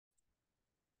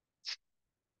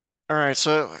All right,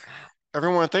 so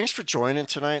everyone, thanks for joining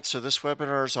tonight. So this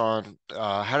webinar is on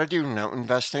how to do note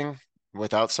investing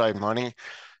with outside money.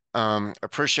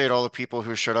 Appreciate all the people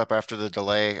who showed up after the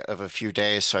delay of a few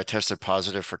days. So I tested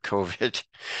positive for COVID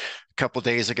a couple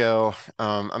days ago.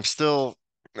 I'm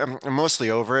mostly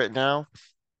over it now.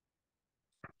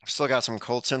 I've still got some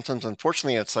cold symptoms.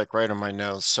 Unfortunately, it's like right on my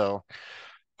nose. So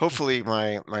hopefully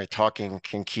my talking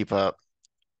can keep up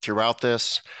throughout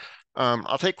this.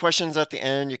 I'll take questions at the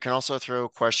end. You can also throw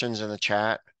questions in the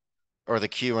chat or the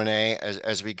Q&A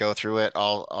as we go through it.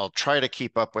 I'll try to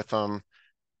keep up with them.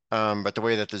 But the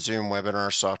way that the Zoom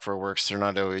webinar software works, they're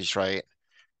not always right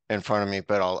in front of me,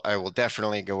 but I will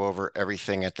definitely go over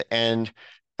everything at the end.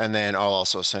 And then I'll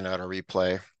also send out a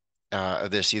replay of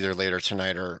this either later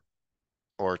tonight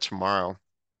or tomorrow.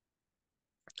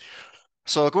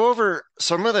 So I'll go over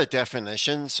some of the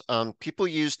definitions. People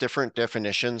use different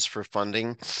definitions for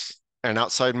funding and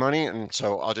outside money, and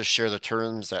so I'll just share the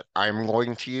terms that I'm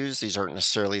going to use. These aren't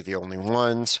necessarily the only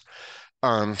ones.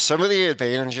 Some of the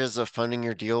advantages of funding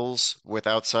your deals with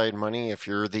outside money, if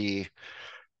you're the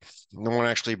one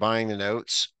actually buying the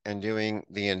notes and doing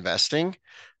the investing.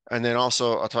 And then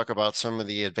also I'll talk about some of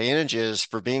the advantages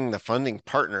for being the funding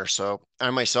partner. So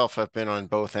I myself have been on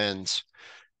both ends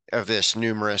of this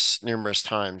numerous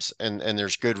times, and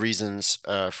there's good reasons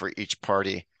for each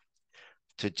party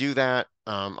to do that.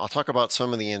 I'll talk about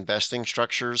some of the investing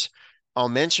structures. I'll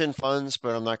mention funds,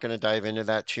 but I'm not going to dive into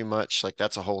that too much. Like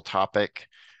that's a whole topic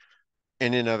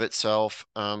in and of itself.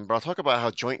 But I'll talk about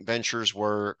how joint ventures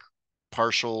work,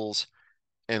 partials,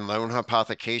 and loan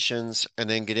hypothecations, and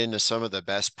then get into some of the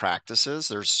best practices.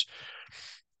 There's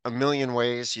a million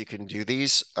ways you can do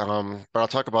these, but I'll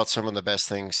talk about some of the best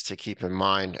things to keep in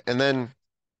mind. And then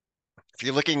if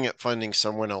you're looking at funding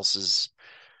someone else's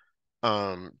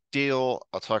deal,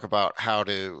 I'll talk about how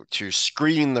to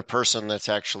screen the person that's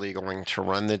actually going to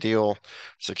run the deal.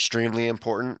 It's extremely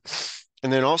important.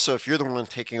 And then also, if you're the one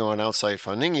taking on outside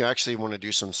funding, you actually want to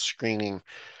do some screening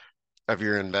of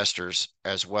your investors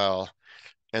as well.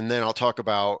 And then I'll talk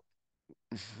about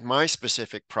my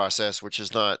specific process, which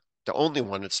is not the only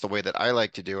one, it's the way that I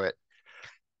like to do it.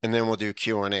 And then we'll do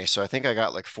Q&A. So I think I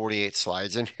got like 48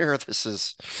 slides in here. This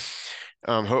is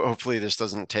hopefully this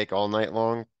doesn't take all night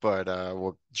long, but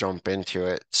we'll jump into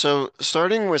it. So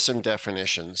starting with some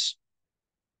definitions.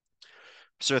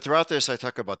 So throughout this, I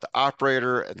talk about the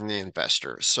operator and the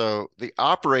investor. So the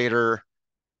operator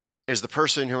is the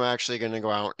person who actually going to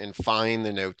go out and find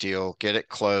the note deal, get it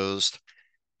closed,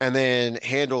 and then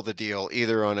handle the deal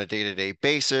either on a day-to-day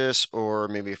basis or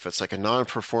maybe if it's like a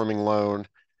non-performing loan,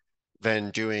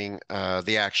 then doing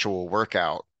the actual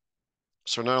workout.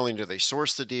 So not only do they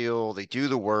source the deal, they do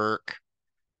the work,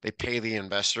 they pay the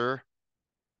investor,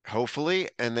 hopefully,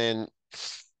 and then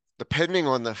depending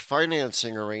on the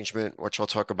financing arrangement, which I'll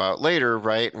talk about later,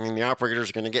 right? I mean, the operator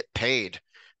is going to get paid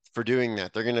for doing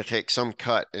that. They're going to take some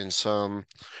cut in some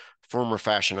form or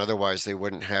fashion. Otherwise, they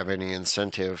wouldn't have any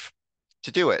incentive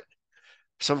to do it.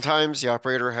 Sometimes the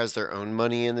operator has their own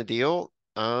money in the deal.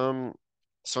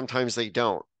 Sometimes they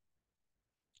don't.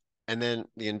 And then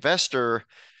the investor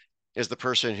is the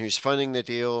person who's funding the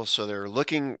deal. So they're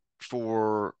looking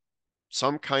for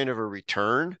some kind of a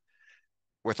return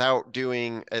without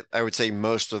doing, I would say,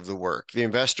 most of the work. The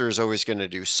investor is always going to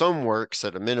do some work. So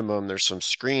at a minimum, there's some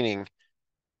screening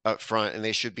up front, and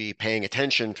they should be paying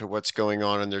attention to what's going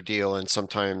on in their deal and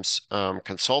sometimes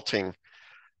consulting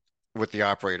with the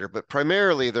operator. But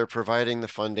primarily, they're providing the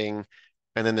funding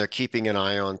and then they're keeping an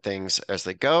eye on things as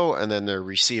they go, and then they're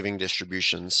receiving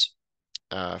distributions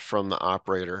from the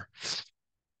operator.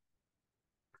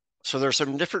 So there's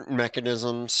some different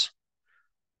mechanisms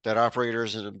that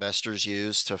operators and investors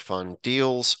use to fund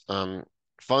deals.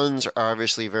 Funds are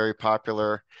obviously very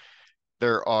popular.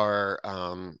 There are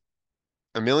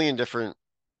a million different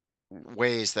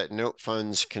ways that note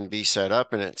funds can be set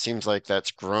up, and it seems like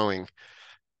that's growing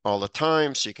all the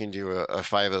time. So you can do a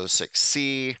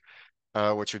 506C,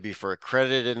 which would be for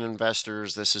accredited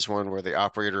investors. This is one where the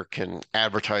operator can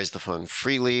advertise the fund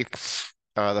freely.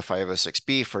 The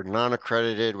 506B for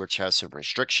non-accredited, which has some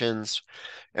restrictions.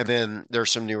 And then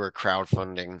there's some newer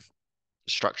crowdfunding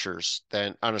structures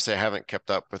that honestly I haven't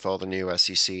kept up with all the new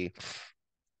SEC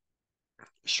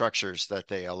structures that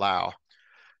they allow.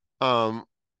 Um,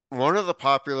 One of the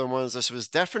popular ones, this was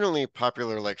definitely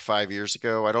popular like 5 years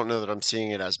ago. I don't know that I'm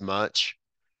seeing it as much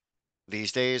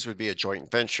these days, would be a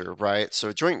joint venture, right? So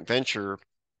a joint venture,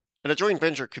 and a joint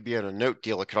venture could be on a note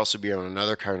deal. It could also be on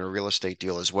another kind of real estate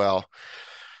deal as well.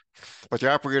 But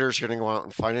the operator is going to go out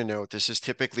and find a note. This is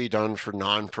typically done for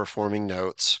non-performing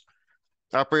notes.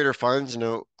 Operator finds a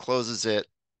note, closes it,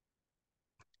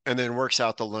 and then works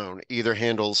out the loan, either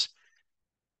handles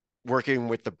working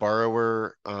with the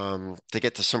borrower to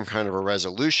get to some kind of a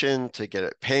resolution, to get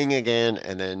it paying again,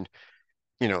 and then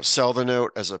sell the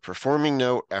note as a performing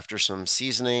note after some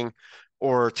seasoning,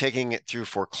 or taking it through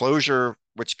foreclosure,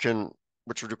 which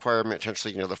would require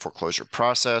potentially, the foreclosure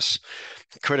process.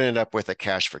 Could end up with a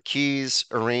cash for keys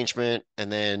arrangement,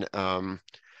 and then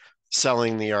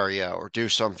selling the REO or do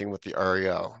something with the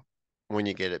REO when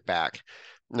you get it back.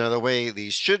 Now, the way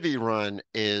these should be run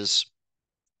is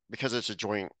because it's a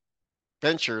joint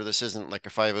venture, this isn't like a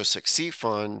 506c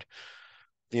fund.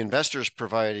 The investor's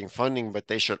providing funding, but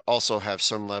they should also have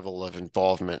some level of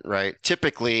involvement, right?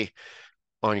 Typically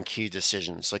on key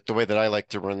decisions. Like the way that I like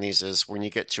to run these is when you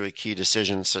get to a key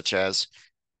decision, such as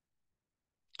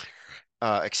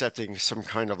accepting some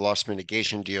kind of loss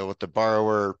mitigation deal with the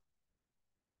borrower,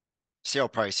 sale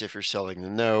price if you're selling the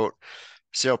note,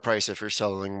 sale price if you're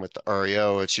selling with the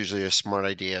REO, it's usually a smart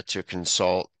idea to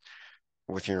consult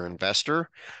with your investor.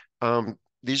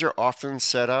 These are often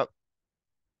set up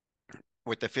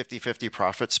with the 50-50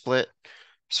 profit split.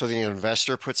 So the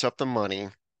investor puts up the money,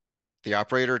 the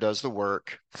operator does the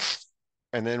work,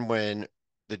 and then when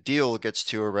the deal gets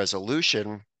to a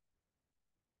resolution,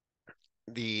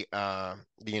 the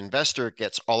investor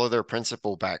gets all of their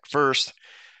principal back first,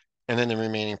 and then the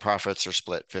remaining profits are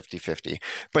split 50-50.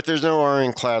 But there's no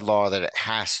ironclad law that it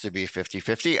has to be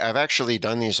 50-50. I've actually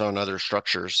done these on other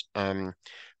structures,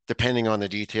 depending on the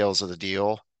details of the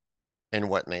deal and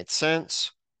what made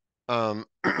sense.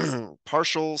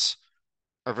 Partials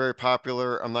are very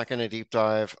popular. I'm not going to deep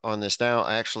dive on this now.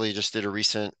 I actually just did a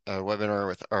recent webinar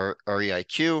with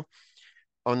REIQ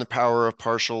on the power of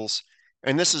partials.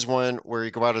 And this is one where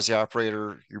you go out as the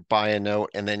operator, you buy a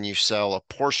note, and then you sell a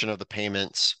portion of the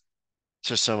payments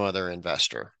to some other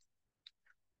investor.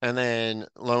 And then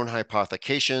loan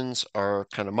hypothecations are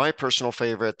kind of my personal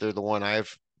favorite. They're the one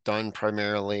I've done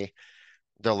primarily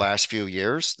the last few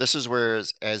years. This is where,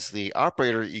 as the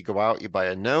operator, you go out, you buy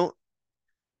a note,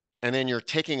 and then you're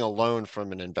taking a loan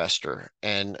from an investor.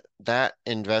 And that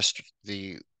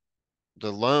the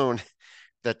loan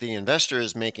that the investor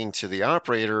is making to the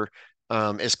operator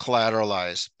is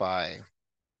collateralized by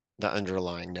the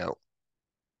underlying note.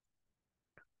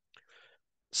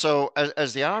 So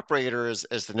as the operator, as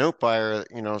the note buyer,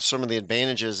 some of the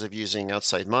advantages of using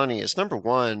outside money is number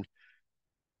one,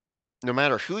 no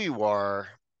matter who you are,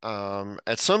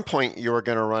 at some point you're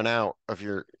going to run out of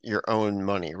your own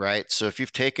money, right? So if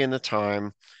you've taken the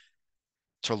time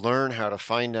to learn how to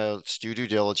find notes, do due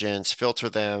diligence, filter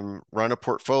them, run a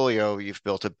portfolio, you've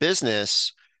built a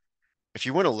business. If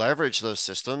you want to leverage those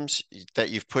systems that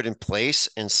you've put in place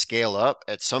and scale up,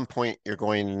 at some point you're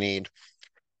going to need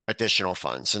additional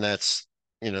funds. And that's,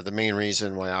 the main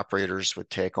reason why operators would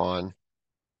take on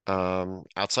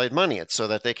outside money. It's so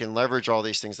that they can leverage all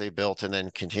these things they built and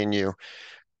then continue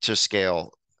to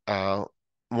scale. Uh,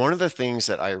 One of the things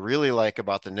that I really like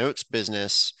about the notes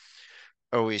business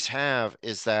always have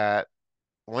is that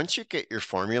once you get your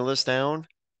formulas down,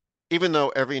 even though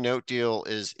every note deal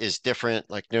is different,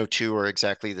 like no two are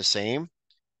exactly the same,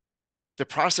 the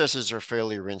processes are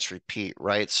fairly rinse repeat,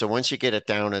 right? So once you get it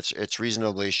down, it's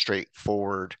reasonably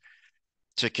straightforward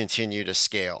to continue to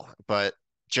scale. But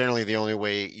generally, the only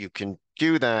way you can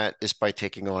do that is by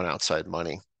taking on outside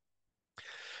money.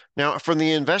 Now, from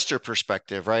the investor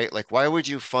perspective, right? Like, why would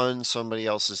you fund somebody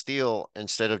else's deal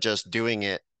instead of just doing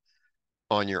it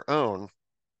on your own?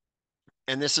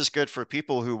 And this is good for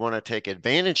people who want to take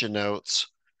advantage of notes.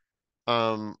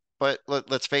 But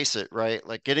let's face it, right?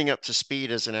 Like getting up to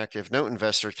speed as an active note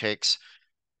investor takes a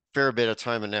fair bit of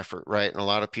time and effort, right? And a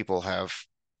lot of people have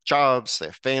jobs, they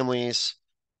have families,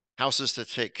 houses to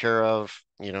take care of,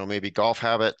 maybe golf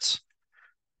habits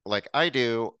like I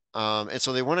do. And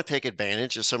so they want to take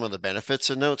advantage of some of the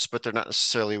benefits of notes, but they're not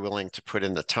necessarily willing to put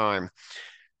in the time.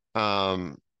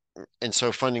 Um, and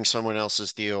so funding someone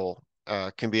else's deal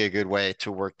can be a good way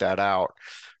to work that out.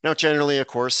 Now, generally, of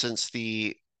course, since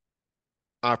the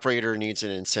operator needs an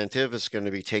incentive, it's going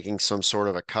to be taking some sort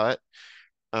of a cut.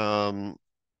 Um,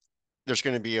 there's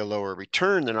going to be a lower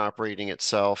return than operating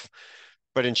itself.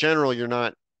 But in general, you're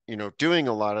not, doing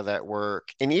a lot of that work.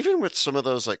 And even with some of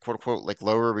those like quote unquote like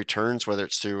lower returns, whether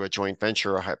it's through a joint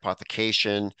venture or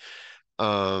hypothecation,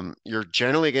 you're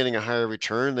generally getting a higher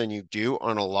return than you do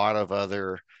on a lot of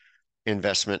other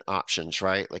investment options,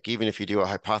 right? Like even if you do a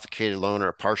hypothecated loan or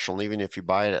a partial, and even if you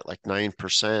buy it at like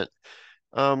 9%,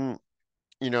 um,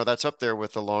 that's up there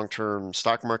with the long-term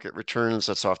stock market returns.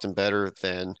 That's often better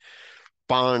than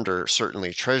bond or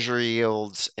certainly treasury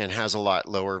yields and has a lot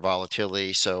lower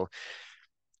volatility. So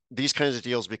these kinds of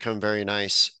deals become very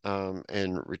nice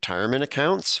in retirement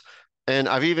accounts. And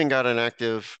I've even got an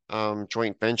active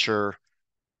joint venture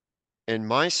in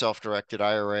my self-directed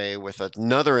IRA with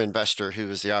another investor who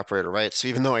is the operator, right? So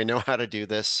even though I know how to do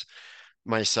this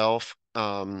myself,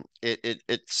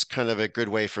 it's kind of a good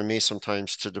way for me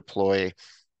sometimes to deploy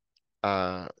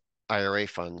uh, IRA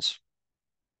funds.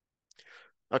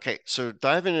 Okay, so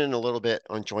diving in a little bit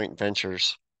on joint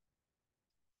ventures.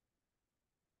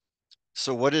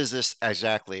 So what is this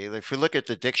exactly? If we look at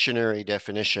the dictionary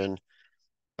definition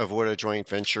of what a joint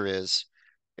venture is,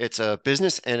 it's a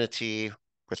business entity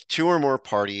with two or more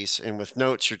parties, and with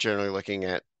notes, you're generally looking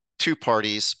at two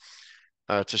parties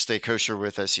to stay kosher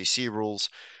with SEC rules,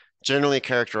 generally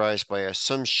characterized by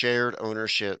some shared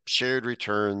ownership, shared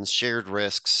returns, shared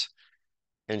risks,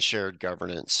 and shared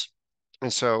governance.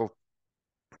 And so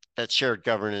that shared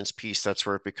governance piece, that's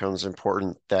where it becomes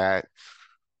important that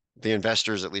the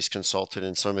investors at least consulted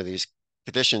in some of these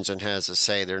conditions and has a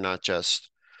say. They're not just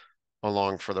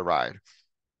along for the ride.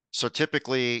 So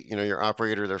typically, your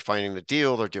operator, they're finding the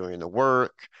deal, they're doing the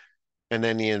work, and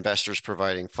then the investors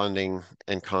providing funding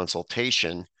and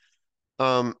consultation.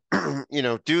 Um,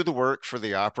 do the work for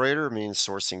the operator means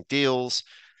sourcing deals.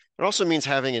 It also means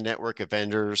having a network of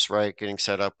vendors, right? Getting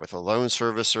set up with a loan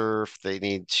servicer if they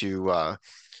need to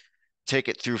take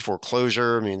it through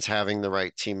foreclosure. It means having the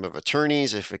right team of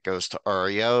attorneys. If it goes to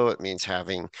REO, it means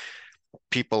having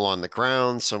people on the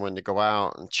ground, someone to go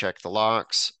out and check the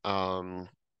locks, and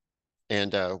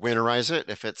winterize it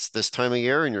if it's this time of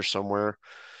year and you're somewhere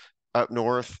up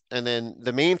north. And then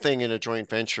the main thing in a joint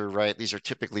venture, right? These are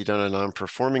typically done on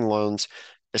non-performing loans,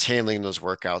 is handling those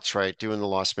workouts, right? Doing the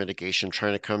loss mitigation,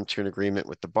 trying to come to an agreement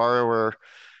with the borrower,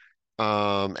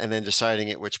 and then deciding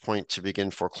at which point to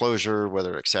begin foreclosure,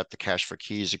 whether to accept the cash for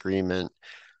keys agreement,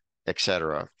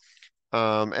 etc.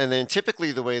 And then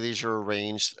typically the way these are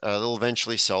arranged, they'll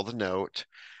eventually sell the note.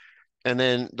 And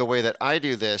then the way that I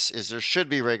do this is there should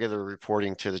be regular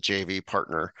reporting to the JV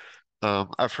partner.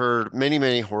 I've heard many,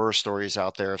 many horror stories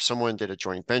out there. If someone did a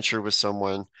joint venture with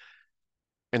someone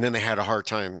and then they had a hard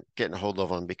time getting a hold of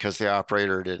them because the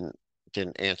operator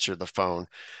didn't answer the phone.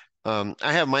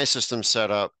 I have my system set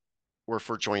up where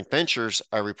for joint ventures,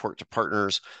 I report to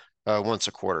partners once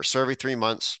a quarter. So every 3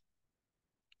 months,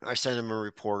 I send them a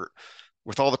report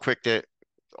with all the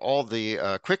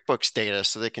QuickBooks data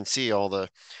so they can see all the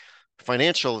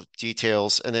financial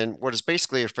details, and then what is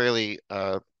basically a fairly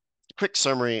quick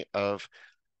summary of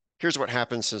here's what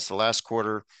happened since the last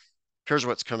quarter, here's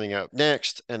what's coming up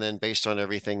next, and then based on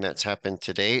everything that's happened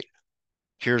to date,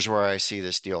 here's where I see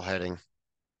this deal heading.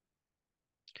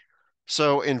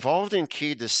 So involved in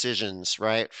key decisions,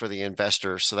 right, for the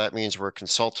investor. So that means we're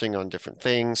consulting on different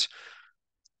things,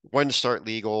 when to start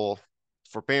legal,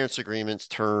 forbearance agreements,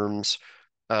 terms,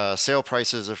 sale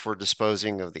prices if we're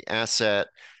disposing of the asset.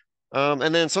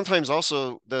 And then sometimes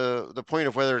also the point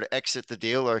of whether to exit the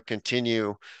deal or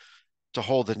continue to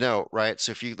hold the note, right?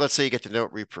 So if let's say you get the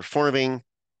note reperforming,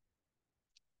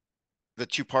 the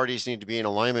two parties need to be in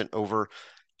alignment over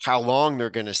how long they're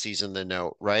going to season the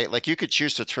note, right? Like you could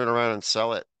choose to turn around and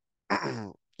sell it,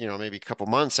 maybe a couple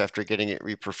months after getting it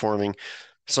reperforming.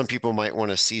 Some people might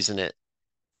want to season it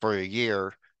for a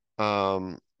year.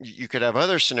 You could have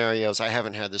other scenarios. I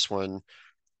haven't had this one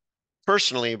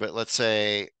personally, but let's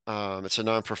say it's a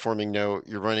non-performing note,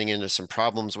 you're running into some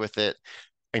problems with it,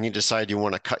 and you decide you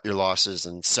want to cut your losses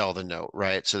and sell the note,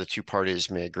 right? So the two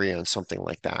parties may agree on something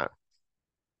like that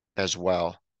as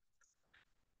well.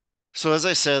 So as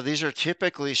I said, these are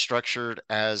typically structured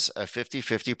as a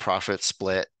 50-50 profit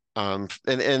split. And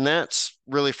that's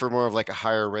really for more of like a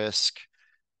higher risk,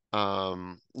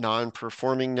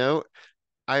 non-performing note.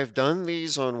 I've done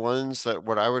these on ones that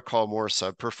what I would call more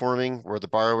sub-performing, where the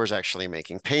borrower's actually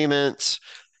making payments.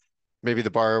 Maybe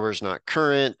the borrower's not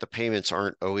current, the payments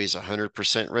aren't always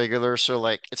 100% regular. So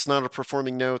like it's not a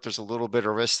performing note, there's a little bit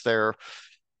of risk there,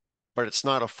 but it's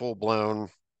not a full-blown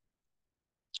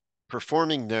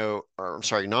performing note, or I'm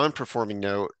sorry, non-performing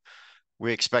note.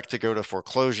 We expect to go to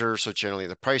foreclosure, so generally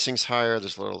the pricing's higher,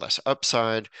 there's a little less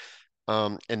upside.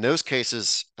 In those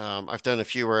cases, I've done a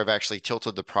few where I've actually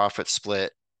tilted the profit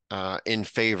split in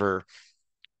favor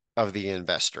of the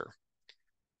investor.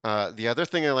 The other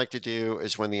thing I like to do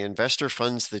is when the investor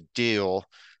funds the deal,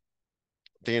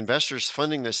 the investors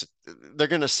funding this, they're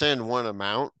going to send one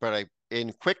amount, but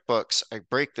in QuickBooks, I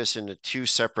break this into two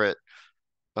separate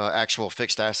actual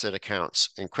fixed asset accounts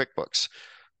in QuickBooks.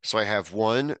 So I have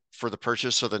one for the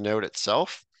purchase of the note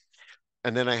itself,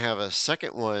 and then I have a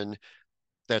second one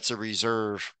that's a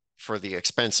reserve for the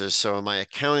expenses. So in my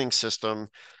accounting system,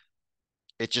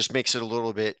 it just makes it a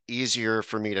little bit easier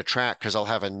for me to track because I'll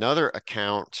have another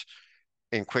account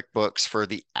in QuickBooks for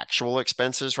the actual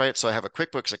expenses, right? So I have a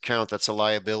QuickBooks account that's a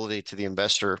liability to the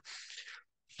investor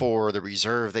for the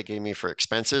reserve they gave me for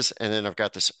expenses. And then I've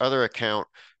got this other account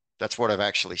that's what I've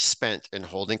actually spent in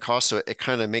holding costs. So it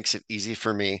kind of makes it easy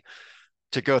for me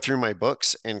to go through my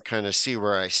books and kind of see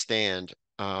where I stand.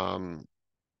 And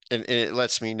it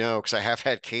lets me know because I have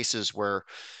had cases where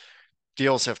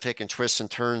deals have taken twists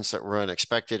and turns that were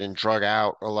unexpected and drug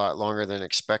out a lot longer than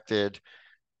expected.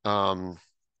 Um,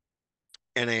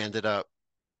 and I ended up,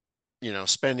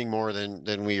 spending more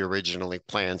than we originally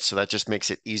planned. So that just makes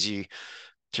it easy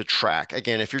to track.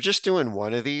 Again, if you're just doing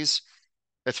one of these,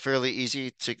 it's fairly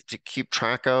easy to keep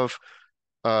track of.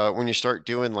 When you start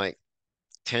doing like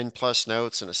 10 plus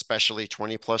notes and especially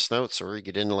 20 plus notes, or you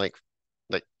get into like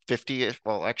 50,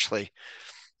 well, actually,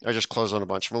 I just closed on a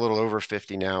bunch. I'm a little over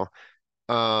 50 now.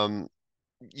 Um,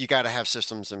 you got to have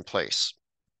systems in place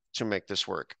to make this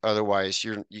work. Otherwise,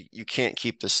 you can't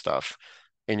keep this stuff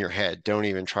in your head. Don't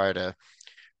even try to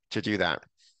do that.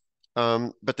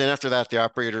 But then after that, the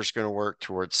operator is going to work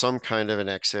towards some kind of an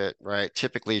exit, right?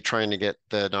 Typically trying to get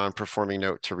the non-performing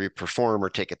note to reperform or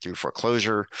take it through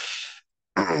foreclosure.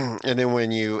 And then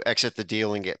when you exit the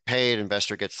deal and get paid,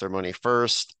 investor gets their money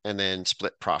first and then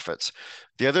split profits.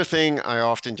 The other thing I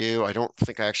often do, I don't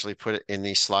think I actually put it in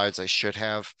these slides, I should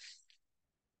have.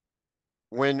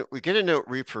 When we get a note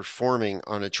reperforming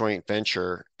on a joint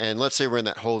venture, and let's say we're in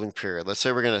that holding period, let's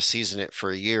say we're going to season it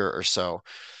for a year or so.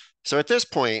 So at this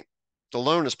point, the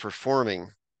loan is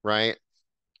performing, right?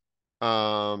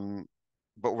 But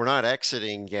we're not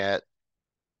exiting yet.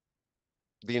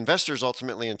 The investor is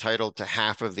ultimately entitled to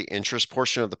half of the interest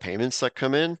portion of the payments that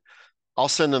come in. I'll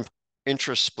send them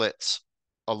interest splits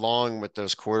along with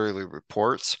those quarterly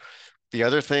reports. The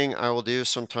other thing I will do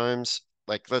sometimes,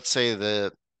 like let's say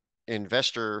the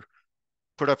investor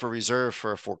put up a reserve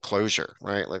for a foreclosure,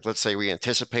 right? Like let's say we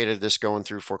anticipated this going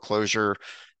through foreclosure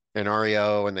in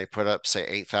REO and they put up, say,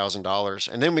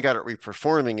 $8,000, and then we got it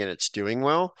reperforming and it's doing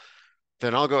well,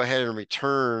 then I'll go ahead and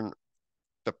return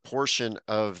the portion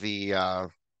of the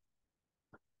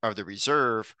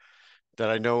reserve that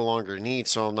I no longer need,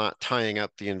 so I'm not tying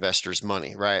up the investor's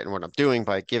money, right? And what I'm doing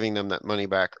by giving them that money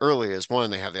back early is one,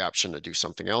 they have the option to do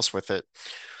something else with it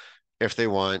if they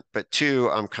want, but two,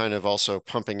 I'm kind of also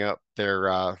pumping up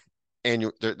their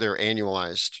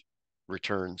annualized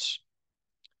returns.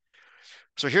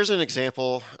 So here's an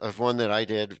example of one that I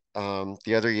did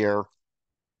the other year.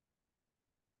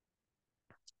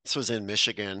 This was in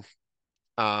Michigan,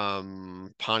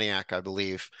 Pontiac, I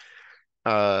believe.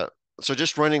 Uh, so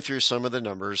just running through some of the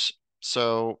numbers.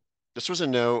 So this was a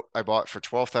note I bought for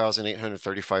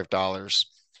 $12,835,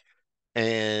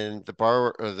 and the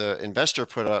borrower or the investor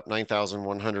put up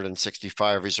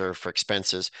 9,165 reserve for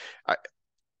expenses.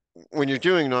 When you're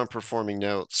doing non-performing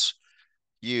notes,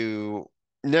 you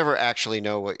never actually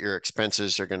know what your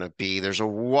expenses are going to be. There's a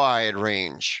wide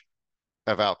range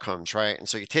of outcomes, right? And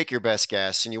so you take your best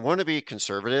guess and you want to be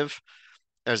conservative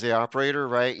as the operator,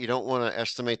 right? You don't want to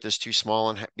estimate this too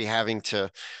small and be having to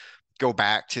go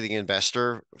back to the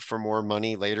investor for more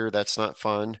money later. That's not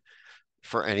fun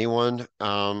for anyone. So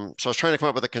I was trying to come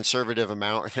up with a conservative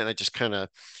amount, and then I just kind of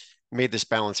made this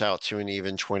balance out to an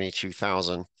even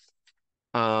 22,000.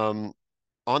 Um,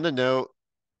 on the note,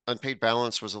 unpaid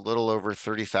balance was a little over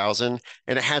 30,000,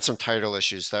 and it had some title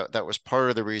issues. That was part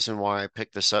of the reason why I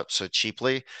picked this up so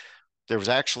cheaply. There was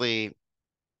actually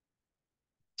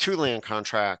two land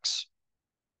contracts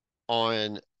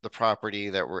on the property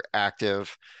that were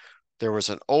active. There was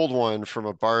an old one from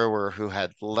a borrower who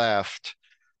had left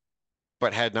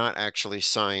but had not actually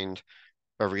signed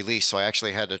a release. So I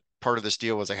actually had to, part of this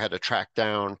deal was I had to track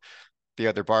down the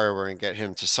other borrower and get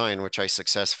him to sign, which I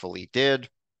successfully did.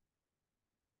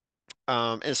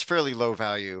 It's fairly low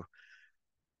value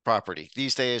property.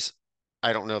 These days,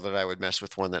 I don't know that I would mess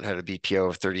with one that had a BPO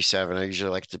of 37. I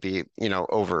usually like to be,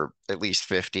 over at least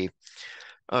 50.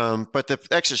 But the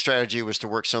exit strategy was to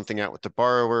work something out with the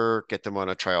borrower, get them on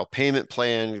a trial payment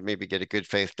plan, maybe get a good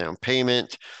faith down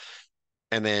payment,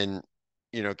 and then,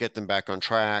 get them back on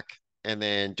track. And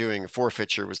then doing a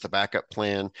forfeiture was the backup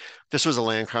plan. This was a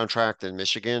land contract in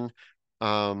Michigan.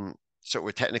 So it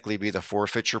would technically be the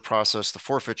forfeiture process. The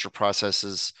forfeiture process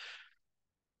is,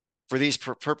 for these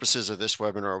purposes of this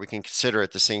webinar, we can consider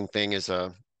it the same thing as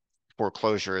a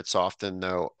foreclosure. It's often,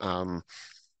 though,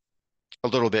 a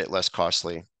little bit less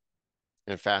costly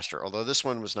and faster, although this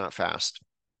one was not fast.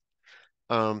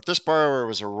 This borrower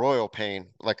was a royal pain,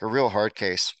 like a real hard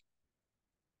case.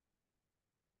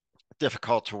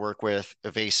 Difficult to work with,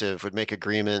 evasive, would make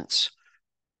agreements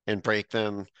and break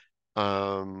them.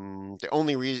 The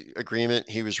only agreement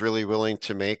he was really willing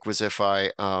to make was if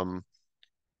I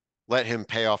let him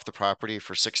pay off the property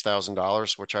for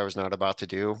 $6,000, which I was not about to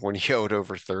do when he owed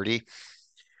over 30.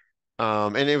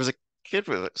 And it was a kid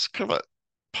with it's kind of a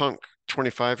punk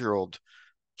 25-year-old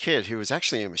kid who was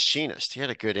actually a machinist. He had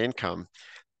a good income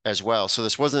as well. So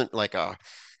this wasn't like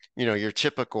your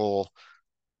typical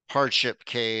hardship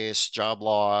case, job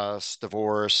loss,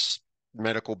 divorce,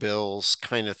 medical bills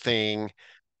kind of thing,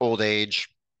 old age.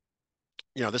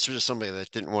 This was just somebody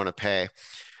that didn't want to pay.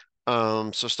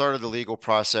 So started the legal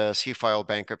process. He filed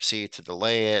bankruptcy to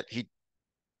delay it. He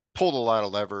pulled a lot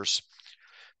of levers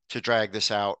to drag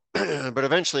this out, but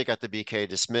eventually got the BK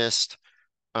dismissed.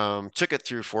 Took it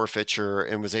through forfeiture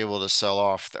and was able to sell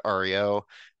off the REO.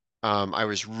 I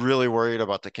was really worried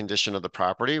about the condition of the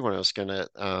property when I was going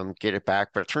to get it back,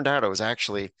 but it turned out it was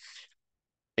actually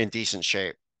in decent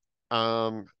shape.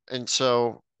 And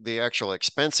so the actual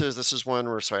expenses, this is one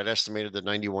where so I'd estimated the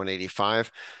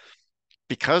 9185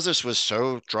 because this was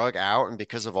so drug out and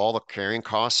because of all the carrying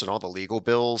costs and all the legal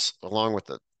bills, along with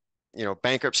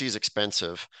bankruptcy is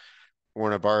expensive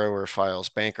when a borrower files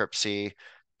bankruptcy.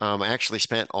 I actually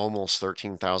spent almost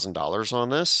 $13,000 on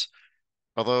this,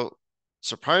 although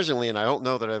surprisingly, and I don't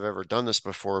know that I've ever done this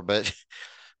before, but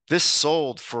this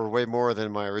sold for way more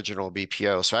than my original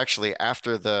BPO. So actually,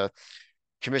 after the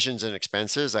commissions and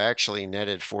expenses, I actually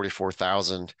netted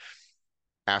 44,000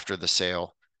 after the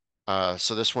sale.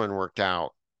 So this one worked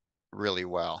out really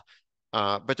well.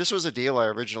 But this was a deal I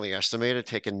originally estimated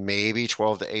taking maybe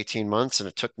 12 to 18 months, and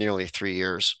it took nearly 3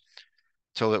 years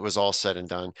till it was all said and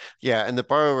done. Yeah, and the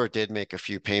borrower did make a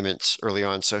few payments early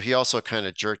on. So he also kind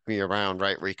of jerked me around,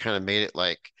 right? Where he kind of made it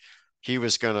like he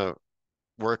was going to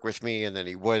work with me and then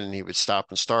he wouldn't. He would stop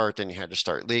and start. Then you had to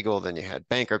start legal. Then you had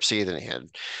bankruptcy. Then he had,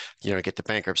 get the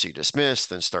bankruptcy dismissed,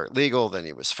 then start legal. Then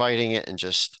he was fighting it and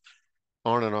just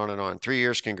on and on and on. 3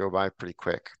 years can go by pretty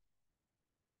quick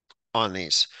on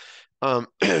these.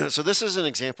 So this is an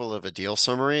example of a deal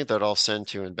summary that I'll send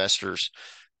to investors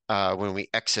when we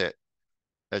exit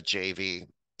a JV.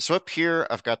 So up here,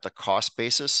 I've got the cost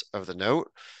basis of the note.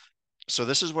 So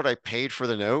this is what I paid for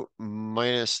the note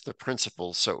minus the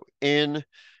principal. So in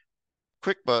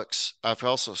QuickBooks, I've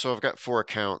got 4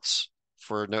 accounts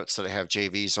for notes that I have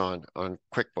JVs on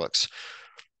QuickBooks.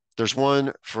 There's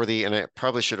one and I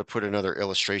probably should have put another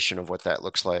illustration of what that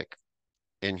looks like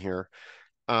in here.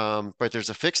 But there's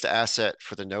a fixed asset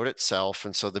for the note itself.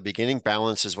 And so the beginning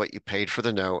balance is what you paid for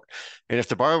the note. And if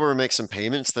the borrower makes some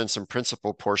payments, then some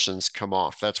principal portions come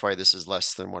off. That's why this is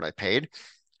less than what I paid.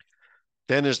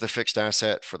 Then there's the fixed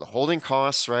asset for the holding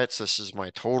costs, right? So this is my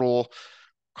total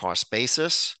cost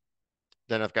basis.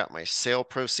 Then I've got my sale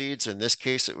proceeds. In this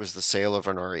case, it was the sale of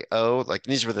an REO. Like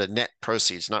these were the net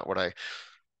proceeds, not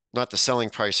the selling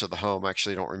price of the home. I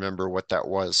actually don't remember what that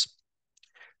was.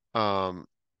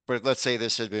 But let's say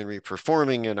this had been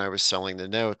reperforming and I was selling the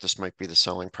note. This might be the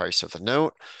selling price of the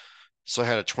note. So I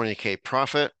had a 20K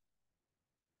profit.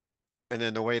 And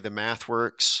then the way the math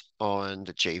works on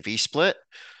the JV split.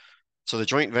 So the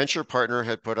joint venture partner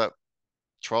had put up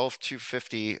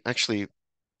 12,250. Actually,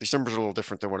 these numbers are a little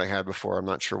different than what I had before. I'm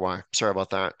not sure why. Sorry about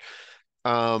that.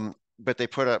 But they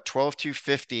put up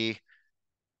 12,250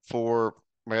 for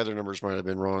my other numbers might have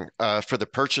been wrong. For the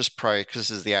purchase price, because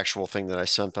this is the actual thing that I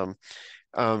sent them.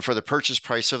 For the purchase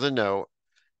price of the note,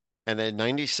 and then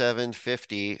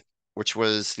 9750, which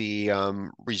was the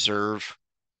reserve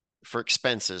for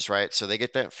expenses, right? So they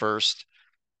get that first.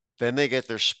 Then they get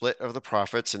their split of the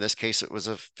profits. In this case, it was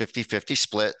a 50-50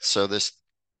 split. So this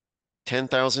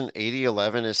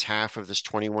 10,080.11 is half of this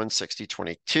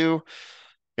 2160.22.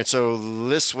 And so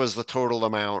this was the total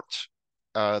amount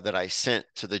that I sent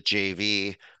to the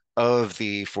JV of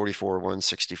the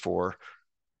 44,164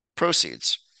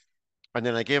 proceeds. And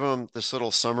then I gave them this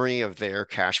little summary of their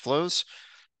cash flows.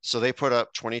 So they put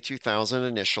up 22,000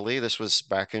 initially. This was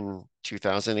back in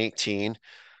 2018.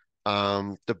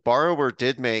 The borrower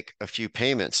did make a few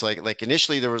payments. Like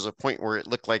initially there was a point where it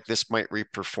looked like this might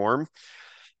reperform.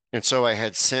 And so I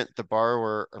had sent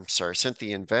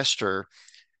the investor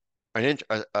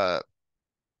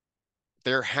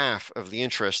their half of the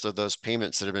interest of those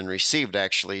payments that have been received.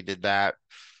 Actually did that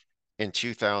in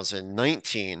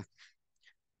 2019.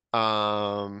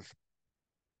 And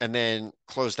then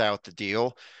closed out the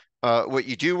deal. What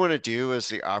you do want to do as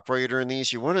the operator in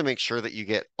these, you want to make sure that you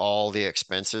get all the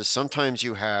expenses. Sometimes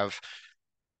you have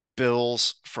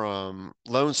bills from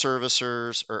loan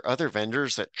servicers or other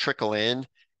vendors that trickle in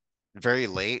very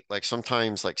late, like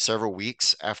sometimes like several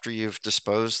weeks after you've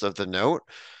disposed of the note.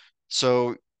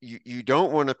 So you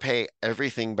don't want to pay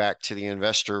everything back to the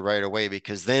investor right away,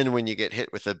 because then when you get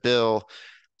hit with a bill,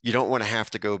 you don't want to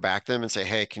have to go back them and say,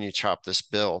 hey, can you chop this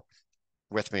bill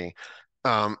with me?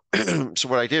 So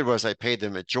what I did was I paid the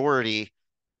majority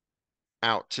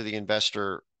out to the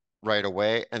investor right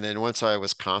away. And then once I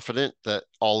was confident that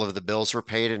all of the bills were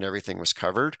paid and everything was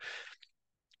covered,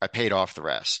 I paid off the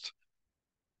rest.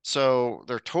 So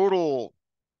their total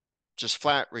just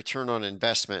flat return on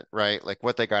investment, right? Like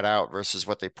what they got out versus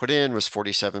what they put in was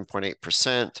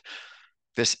 47.8%.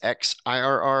 This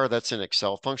XIRR, that's an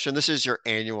Excel function. This is your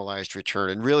annualized return.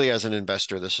 And really, as an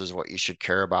investor, this is what you should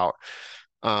care about.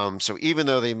 So even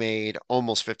though they made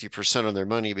almost 50% of their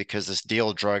money because this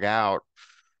deal drug out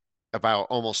about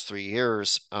almost 3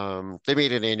 years, they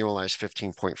made an annualized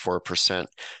 15.4%.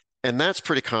 And that's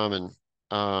pretty common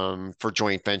for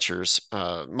joint ventures.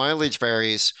 Mileage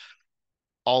varies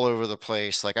all over the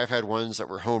place. Like I've had ones that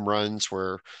were home runs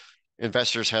where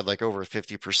investors had like over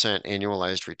 50%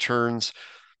 annualized returns.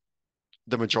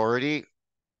 The majority,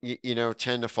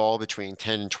 tend to fall between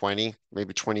 10 and 20,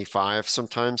 maybe 25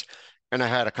 sometimes. And I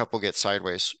had a couple get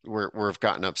sideways where I've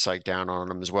gotten upside down on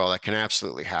them as well. That can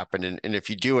absolutely happen. And if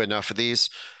you do enough of these,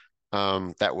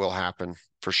 that will happen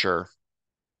for sure.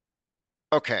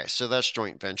 Okay, so that's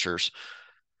joint ventures.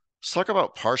 Let's talk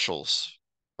about partials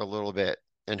a little bit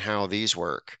and how these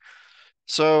work.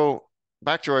 So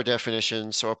back to our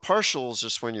definition. So a partial is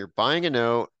just when you're buying a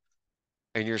note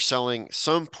and you're selling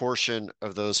some portion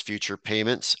of those future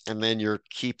payments, and then you're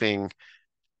keeping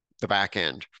the back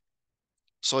end.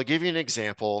 So I'll give you an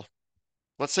example.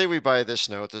 Let's say we buy this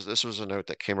note. This was a note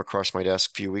that came across my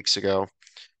desk a few weeks ago.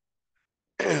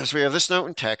 So we have this note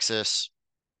in Texas,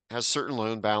 has certain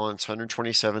loan balance,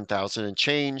 127,000 and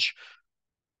change.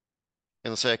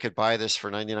 And let's say I could buy this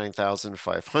for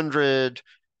 99,500,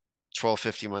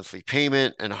 1250 monthly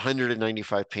payment, and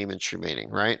 195 payments remaining,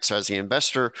 right? So as the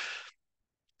investor,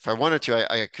 if I wanted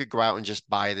to, I could go out and just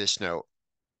buy this note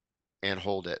and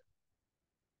hold it.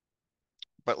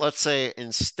 But let's say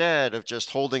instead of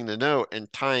just holding the note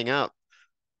and tying up,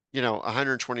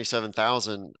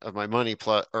 127,000 of my money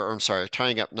plus, or I'm sorry,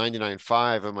 tying up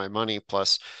 99.5 of my money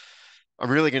plus, I'm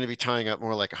really going to be tying up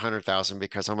more like 100,000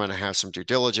 because I'm going to have some due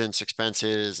diligence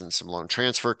expenses and some loan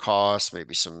transfer costs,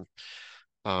 maybe some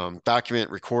document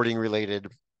recording related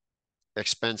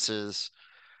expenses.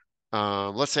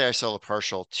 Let's say I sell a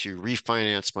partial to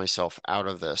refinance myself out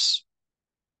of this.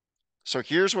 So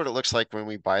here's what it looks like when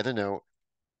we buy the note.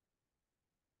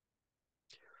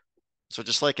 So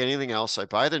just like anything else, I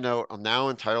buy the note. I'm now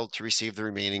entitled to receive the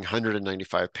remaining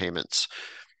 195 payments.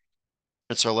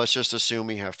 And so let's just assume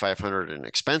we have 500 in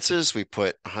expenses. We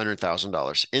put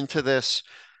 $100,000 into this,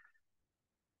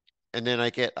 and then I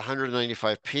get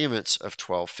 195 payments of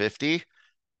 1250.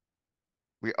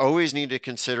 We always need to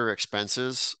consider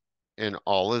expenses in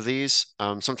all of these.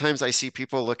 Sometimes I see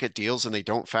people look at deals and they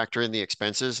don't factor in the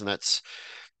expenses, and that's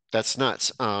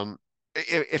nuts.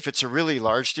 If it's a really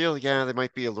large deal, yeah, they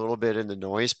might be a little bit in the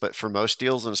noise, but for most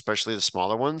deals, and especially the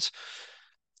smaller ones,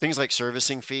 things like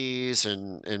servicing fees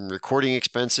and recording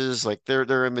expenses, like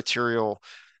they're a material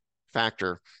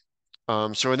factor.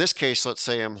 So in this case, let's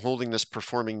say I'm holding this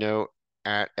performing note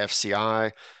at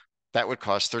FCI, that would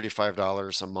cost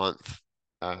 $35 a month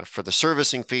for the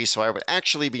servicing fee. So I would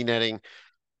actually be netting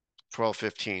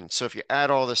 1215. So if you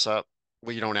add all this up,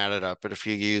 well, you don't add it up, but if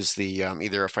you use the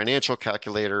either a financial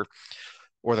calculator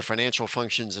or the financial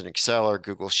functions in Excel or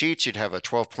Google Sheets, you'd have a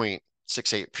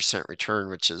 12.68% return,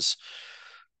 which is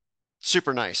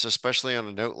super nice, especially on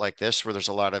a note like this where there's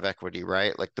a lot of equity,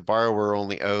 right? Like the borrower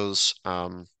only owes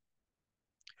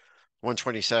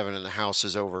 127 and the house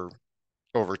is over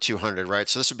 200, right?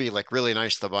 So this would be like really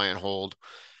nice to buy and hold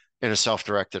in a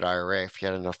self-directed IRA if you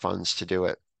had enough funds to do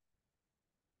it.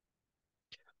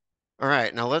 All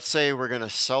right, now let's say we're going to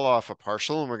sell off a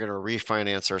partial and we're going to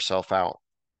refinance ourselves out.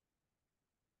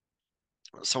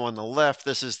 So on the left,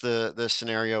 this is the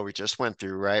scenario we just went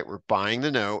through, right? We're buying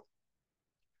the note,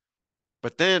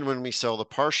 but then when we sell the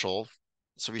partial,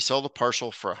 so we sell the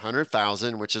partial for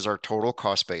 100,000, which is our total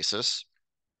cost basis.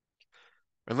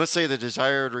 And let's say the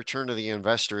desired return to the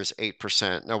investor is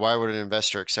 8%. Now, why would an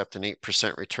investor accept an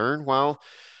 8% return? Well,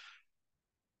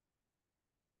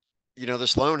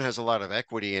 this loan has a lot of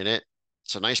equity in it.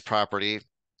 It's a nice property,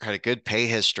 had a good pay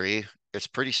history. It's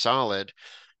pretty solid.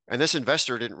 And this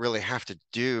investor didn't really have to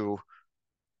do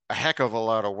a heck of a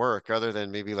lot of work other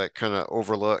than maybe like kind of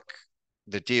overlook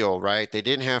the deal, right? They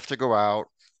didn't have to go out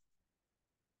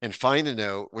and find a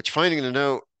note, which finding the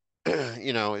note,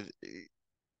 you know,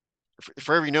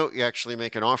 for every note you actually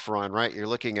make an offer on, right? You're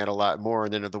looking at a lot more.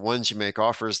 And then of the ones you make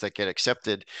offers that get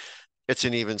accepted, it's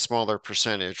an even smaller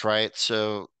percentage, right?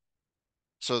 So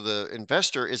the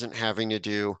investor isn't having to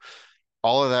do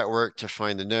all of that work to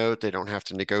find the note. They don't have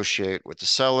to negotiate with the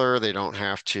seller. They don't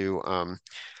have to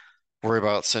worry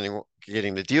about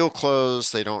getting the deal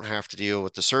closed. They don't have to deal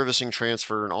with the servicing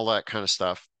transfer and all that kind of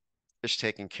stuff. It's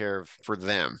taken care of for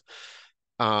them.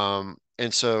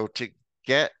 And so to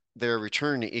get their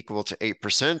return to equal to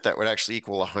 8%, that would actually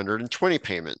equal 120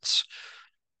 payments.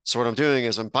 So what I'm doing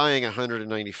is I'm buying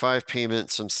 195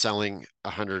 payments, I'm selling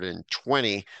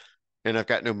 120, and I've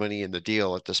got no money in the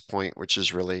deal at this point, which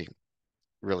is really,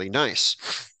 really nice.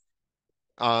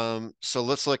 So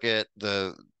let's look at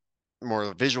the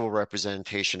more visual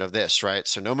representation of this, right?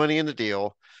 So no money in the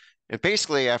deal. And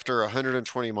basically after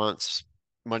 120 months,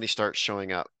 money starts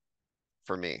showing up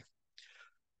for me,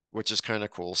 which is kind of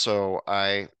cool. So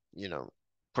I,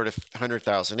 put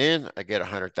 100,000 in, I get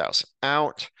 100,000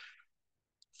 out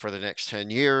for the next 10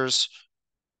 years.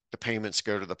 The payments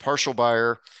go to the partial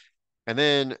buyer. And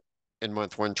then in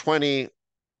month 120,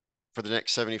 for the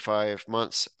next 75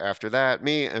 months after that,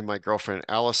 me and my girlfriend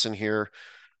Allison here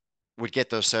would get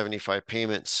those 75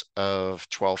 payments of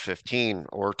 1215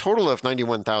 or a total of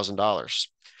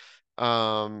 $91,000.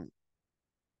 Um,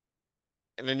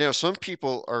 and I know some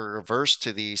people are averse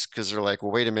to these because they're like,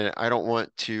 well, wait a minute, I don't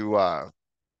want to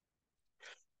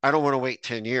wait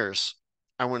 10 years.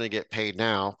 I want to get paid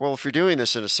now. Well, if you're doing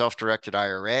this in a self-directed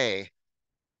IRA,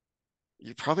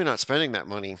 you're probably not spending that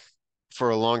money for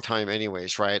a long time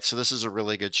anyways, right? So this is a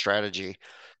really good strategy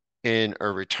in a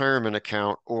retirement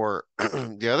account, or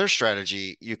the other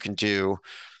strategy you can do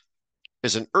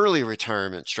is an early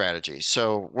retirement strategy.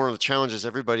 So one of the challenges,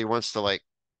 everybody wants to like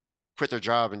quit their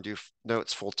job and do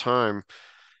notes full time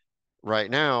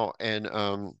right now. And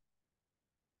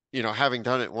having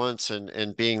done it once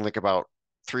and being like about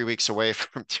 3 weeks away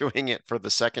from doing it for the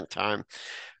second time,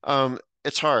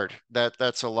 it's hard.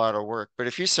 That's a lot of work. But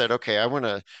if you said, okay, I want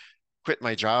to quit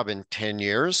my job in 10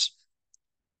 years,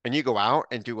 and you go out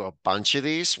and do a bunch of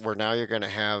these where now you're going to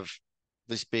have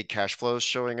these big cash flows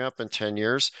showing up in 10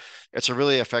 years, it's a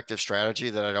really effective strategy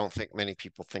that I don't think many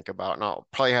people think about. And I'll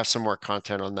probably have some more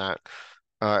content on that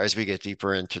as we get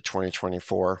deeper into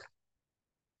 2024.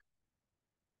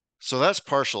 So that's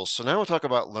partials. So now we'll talk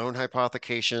about loan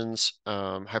hypothecations.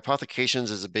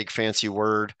 Hypothecations is a big fancy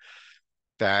word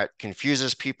that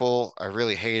confuses people. I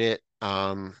really hate it.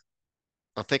 I'm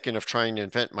thinking of trying to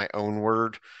invent my own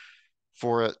word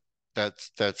for it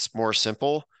that's more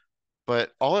simple.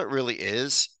 But all it really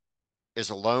is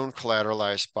a loan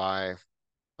collateralized by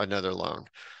another loan.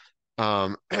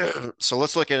 Um, so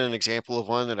let's look at an example of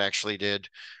one that actually did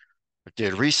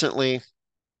recently.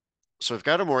 So we've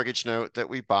got a mortgage note that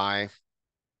we buy.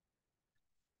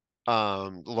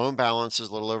 The loan balance is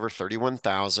a little over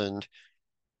 31,000.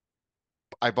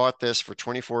 I bought this for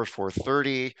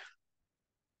 24,430.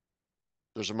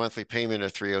 There's a monthly payment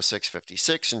of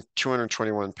 306.56 and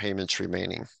 221 payments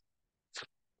remaining.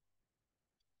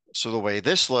 So the way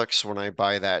this looks when I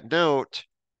buy that note,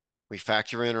 we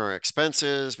factor in our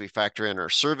expenses, we factor in our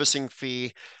servicing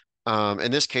fee.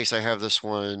 In this case, I have this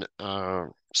one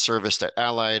serviced at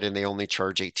Allied, and they only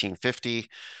charge $18.50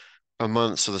 a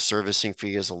month, so the servicing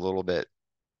fee is a little bit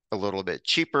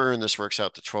cheaper, and this works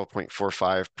out to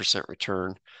 12.45%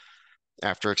 return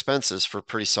after expenses for a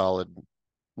pretty solid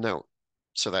note.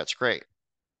 So that's great.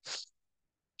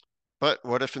 But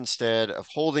what if instead of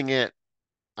holding it,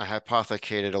 I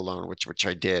hypothecated a loan, which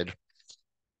I did.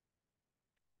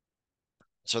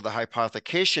 So the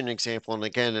hypothecation example, and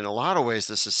again, in a lot of ways,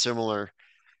 this is similar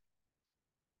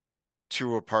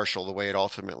to a partial, the way it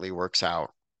ultimately works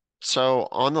out. So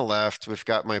on the left, we've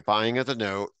got my buying of the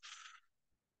note,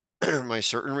 my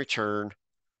certain return,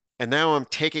 and now I'm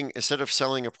taking, instead of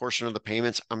selling a portion of the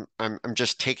payments, I'm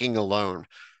just taking a loan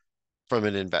from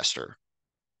an investor.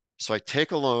 So I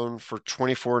take a loan for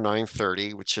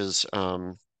 24,930, which is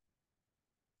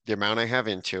the amount I have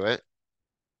into it,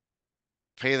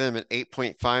 pay them an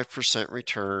 8.5%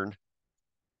 return,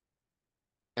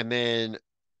 and then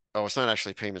it's not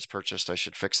actually payments purchased. I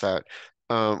should fix that.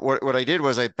 What I did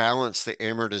was I balanced the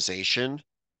amortization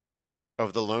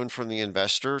of the loan from the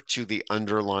investor to the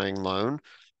underlying loan.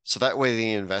 So that way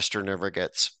the investor never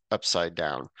gets upside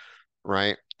down,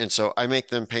 right? And so I make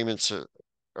them payments of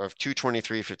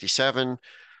 223.57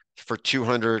 for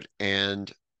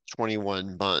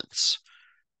 221 months.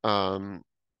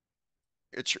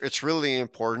 It's really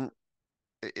important.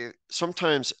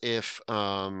 Sometimes if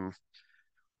the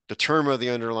term of the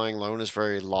underlying loan is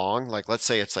very long, like let's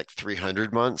say it's like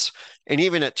 300 months, and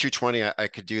even at 220, I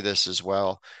could do this as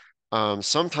well.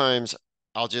 Sometimes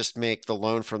I'll just make the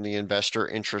loan from the investor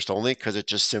interest only because it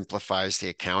just simplifies the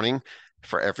accounting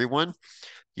for everyone.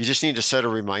 You just need to set a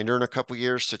reminder in a couple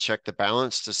years to check the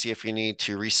balance to see if you need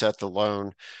to reset the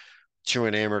loan to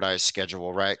an amortized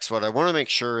schedule, right? So what I want to make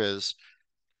sure is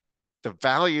the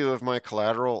value of my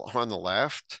collateral on the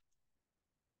left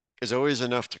is always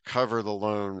enough to cover the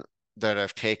loan that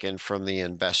I've taken from the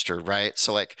investor, right?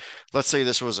 So like, let's say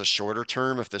this was a shorter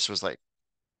term, if this was like,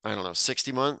 I don't know,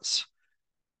 60 months,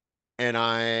 and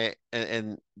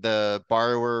the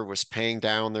borrower was paying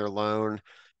down their loan,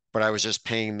 but I was just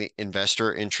paying the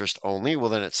investor interest only, well,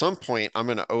 then at some point I'm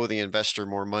going to owe the investor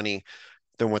more money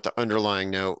than what the underlying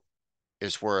note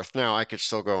is worth. Now I could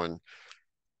still go and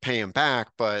pay him back,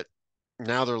 but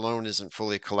now their loan isn't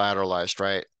fully collateralized,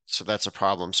 right? So that's a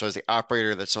problem. So as the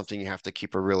operator, that's something you have to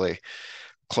keep a really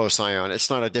close eye on. It's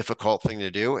not a difficult thing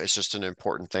to do. It's just an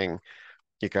important thing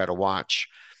you got to watch.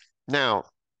 Now,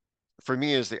 for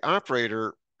me as the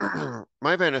operator,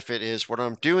 my benefit is what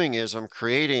I'm doing is I'm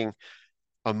creating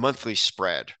a monthly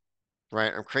spread,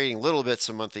 right? I'm creating little bits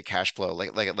of monthly cash flow,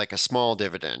 like a small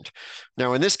dividend.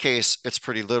 Now, in this case, it's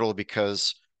pretty little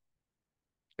because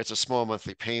it's a small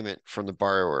monthly payment from the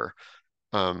borrower.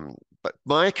 But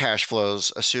my cash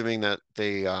flows, assuming that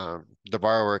the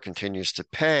borrower continues to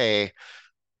pay,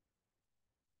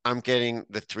 I'm getting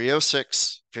the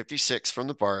 306.56 from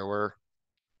the borrower.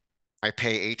 I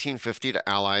pay 1850 to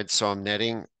Allied, so I'm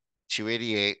netting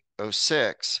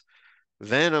 288.06.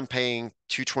 Then I'm paying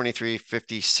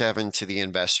 223.57 to the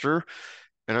investor,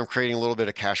 and I'm creating a little bit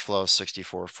of cash flow of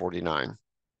 64.49,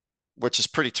 which is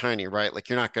pretty tiny, right? Like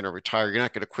you're not going to retire, you're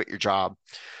not going to quit your job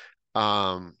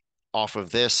um, off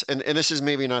of this. And this is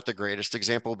maybe not the greatest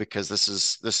example because this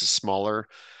is smaller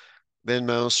than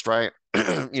most, right?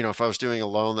 If I was doing a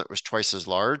loan that was twice as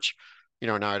large,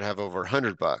 now I'd have over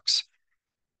 $100.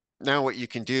 Now what you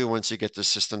can do once you get the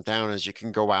system down is you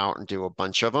can go out and do a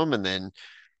bunch of them and then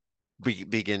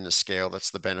begin to scale. That's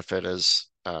the benefit as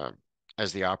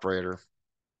the operator.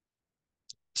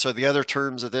 So the other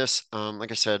terms of this,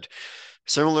 like I said,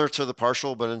 similar to the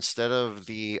partial, but instead of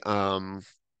the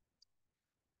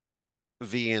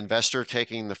investor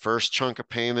taking the first chunk of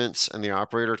payments and the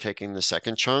operator taking the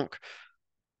second chunk,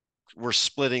 we're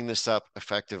splitting this up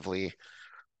effectively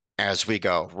as we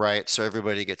go, right? So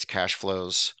everybody gets cash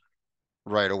flows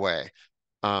right away.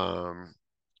 Um,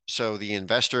 so the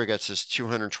investor gets his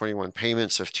 221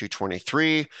 payments of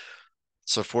 223,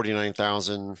 so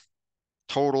 49,000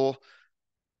 total.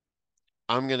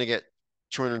 I'm going to get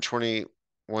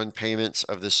 221 payments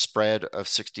of this spread of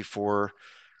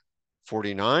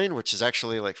 64.49, which is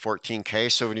actually like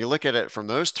 14K. So when you look at it from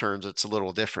those terms, it's a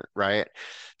little different, right?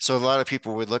 So a lot of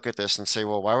people would look at this and say,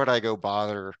 well, why would I go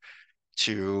bother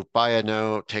to buy a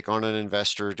note, take on an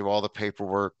investor, do all the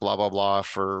paperwork, blah, blah, blah,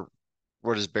 for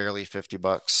what is barely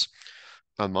 $50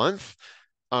 a month?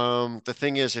 The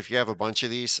thing is, if you have a bunch of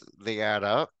these, they add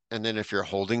up. And then if you're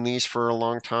holding these for a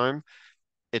long time,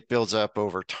 it builds up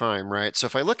over time, right? So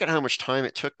if I look at how much time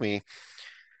it took me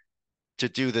to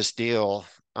do this deal,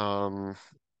 um,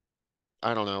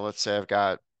 I don't know, let's say I've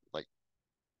got like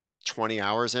 20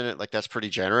 hours in it, like that's pretty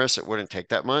generous. It wouldn't take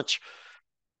that much.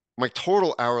 My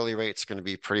total hourly rate is going to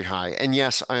be pretty high. And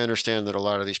yes, I understand that a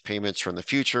lot of these payments are in the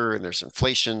future and there's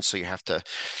inflation, so you have to,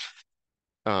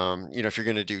 if you're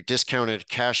going to do discounted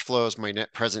cash flows, my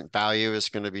net present value is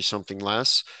going to be something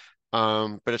less,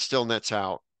 but it still nets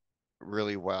out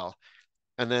really well.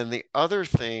 And then the other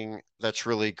thing that's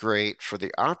really great for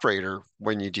the operator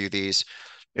when you do these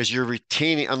is you're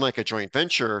retaining, unlike a joint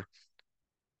venture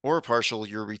or a partial,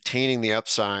 you're retaining the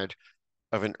upside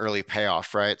of an early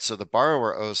payoff, right? So the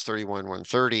borrower owes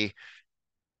 31,130.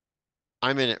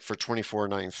 I'm in it for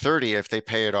 24,930. If they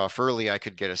pay it off early, I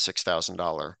could get a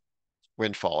 $6,000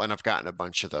 windfall. And I've gotten a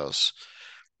bunch of those,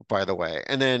 by the way.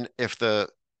 And then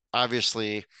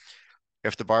obviously,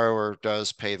 if the borrower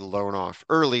does pay the loan off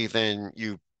early, then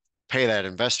you pay that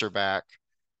investor back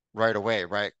right away,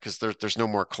 right? Because there's no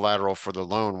more collateral for the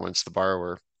loan once the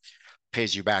borrower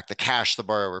pays you back. The cash the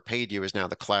borrower paid you is now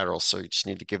the collateral. So you just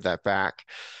need to give that back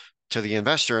to the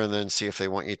investor and then see if they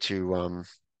want you to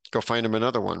go find them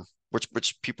another one,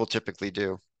 which people typically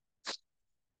do.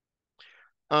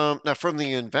 Now, from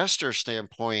the investor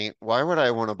standpoint, why would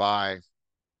I want to buy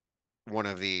one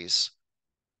of these?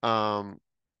 Um,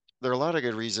 there are a lot of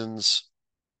good reasons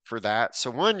for that. So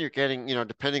one, you're getting,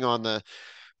 depending on the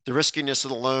riskiness of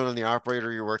the loan and the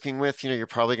operator you're working with, you're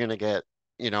probably going to get,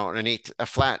 a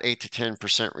flat 8 to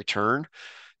 10% return.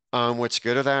 What's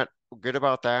good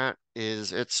about that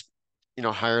is it's,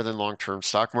 higher than long-term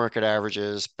stock market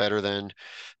averages, better than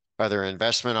other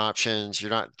investment options.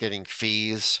 You're not getting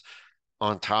fees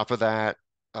on top of that.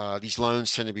 These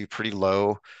loans tend to be pretty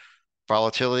low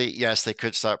volatility. Yes, they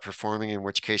could stop performing, in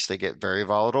which case they get very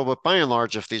volatile. But by and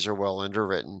large, if these are well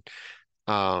underwritten,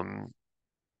 um,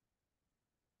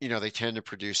 they tend to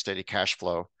produce steady cash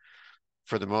flow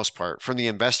for the most part. From the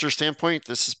investor standpoint,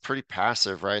 this is pretty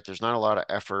passive, right? There's not a lot of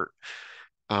effort.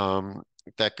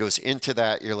 that goes into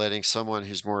that. You're letting someone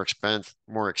who's more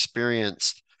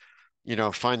experienced,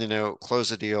 find a note,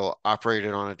 close a deal, operate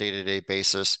it on a day-to-day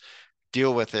basis,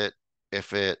 deal with it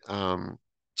if it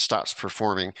stops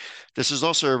performing. This is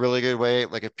also a really good way,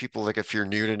 like if you're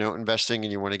new to note investing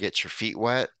and you want to get your feet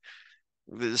wet,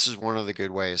 this is one of the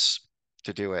good ways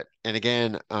to do it. And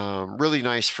again, really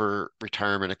nice for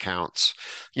retirement accounts,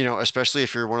 especially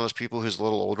if you're one of those people who's a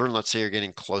little older and let's say you're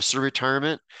getting closer to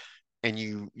retirement and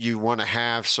you want to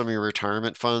have some of your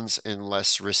retirement funds in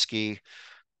less risky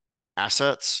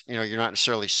assets. You're not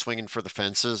necessarily swinging for the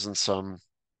fences in some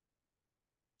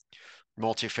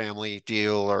multifamily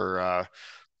deal or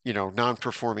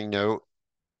non-performing note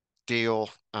deal.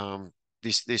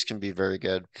 These can be very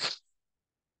good.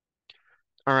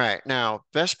 All right, now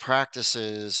best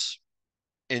practices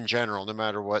in general, no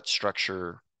matter what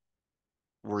structure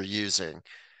we're using.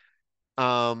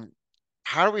 Um,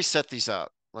 how do we set these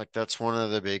up? Like that's one of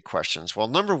the big questions. Well,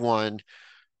 number one,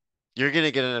 you're going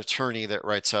to get an attorney that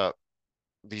writes up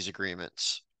these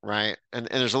agreements, right? And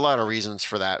there's a lot of reasons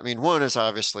for that. I mean, one is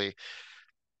obviously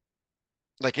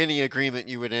like any agreement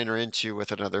you would enter into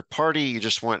with another party, you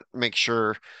just want make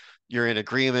sure you're in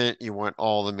agreement. You want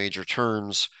all the major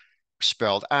terms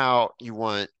spelled out. You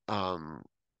want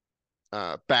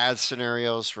bad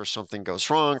scenarios where something goes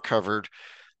wrong covered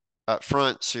up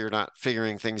front, so you're not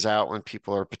figuring things out when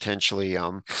people are potentially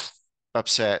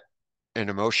upset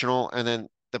and emotional. And then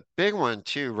the big one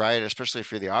too, right? Especially if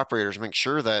you're the operators, make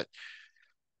sure that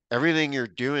everything you're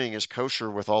doing is kosher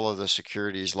with all of the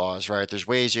securities laws, right? There's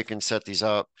ways you can set these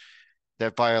up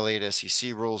that violate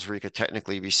SEC rules where you could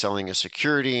technically be selling a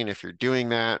security. And if you're doing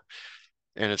that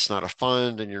and it's not a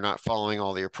fund and you're not following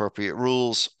all the appropriate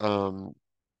rules, you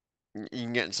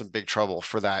can get in some big trouble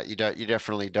for that. You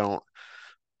definitely don't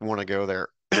want to go there.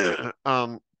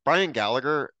 Brian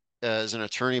Gallagher is an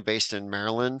attorney based in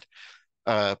Maryland,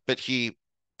 but he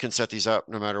can set these up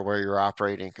no matter where you're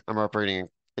operating. I'm operating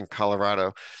in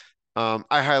Colorado.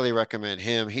 I highly recommend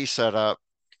him. He set up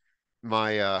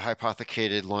my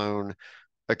hypothecated loan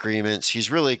agreements. He's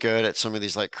really good at some of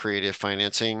these like creative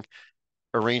financing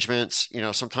arrangements.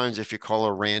 Sometimes if you call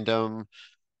a random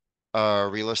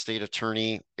real estate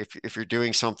attorney, if you're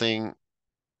doing something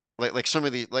like some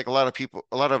of the like a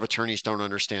lot of attorneys don't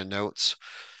understand notes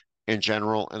in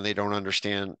general, and they don't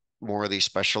understand more of these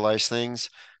specialized things.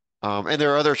 And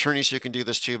there are other attorneys who can do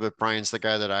this too, but Brian's the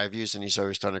guy that I've used, and he's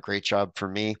always done a great job for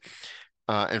me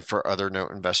and for other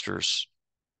note investors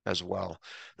as well.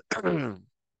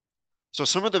 So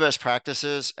some of the best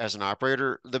practices as an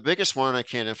operator, the biggest one I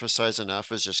can't emphasize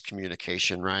enough is just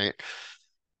communication, right?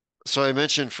 So I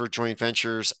mentioned for joint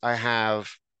ventures, I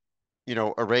have,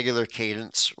 a regular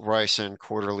cadence where I send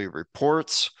quarterly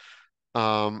reports.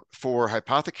 For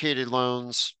hypothecated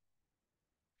loans,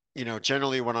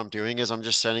 generally what I'm doing is I'm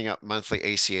just setting up monthly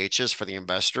ACHs for the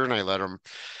investor and I let them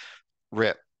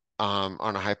rip.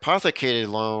 On a hypothecated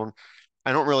loan,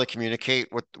 I don't really communicate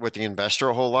with the investor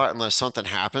a whole lot unless something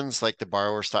happens, like the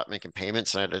borrower stopped making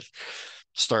payments and I had to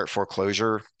start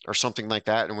foreclosure or something like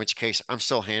that, in which case I'm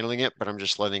still handling it, but I'm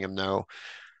just letting them know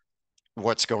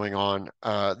what's going on.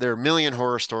 There are a million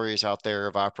horror stories out there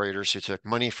of operators who took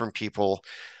money from people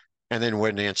and then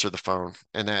wouldn't answer the phone.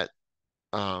 And that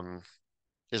um,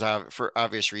 is for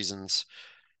obvious reasons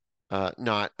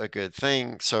not a good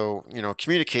thing. So,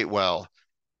 communicate well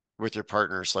with your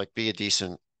partners, like be a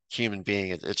decent human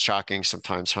being. It's shocking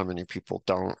sometimes how many people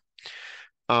don't.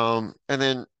 And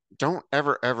then don't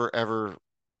ever, ever, ever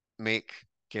make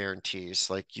guarantees.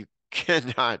 Like you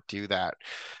cannot do that.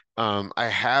 I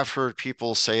have heard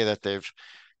people say that they've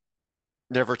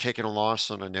never taken a loss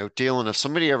on a note deal. And if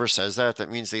somebody ever says that, that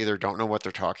means they either don't know what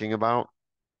they're talking about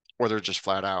or they're just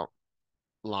flat out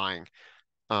lying.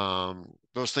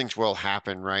 Those things will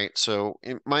happen, right? So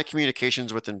in my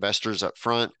communications with investors up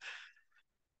front,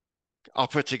 I'll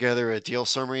put together a deal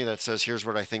summary that says, here's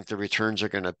what I think the returns are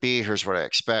going to be. Here's what I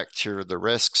expect. Here are the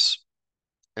risks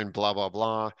and blah, blah,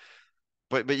 blah.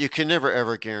 But you can never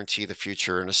ever guarantee the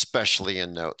future, and especially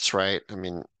in notes, right? I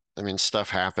mean, stuff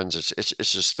happens.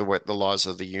 It's just the way the laws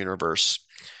of the universe.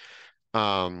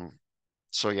 Um,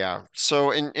 so yeah.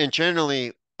 So and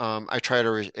generally, I try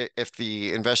to if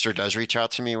the investor does reach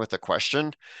out to me with a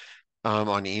question,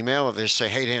 on email, if they say,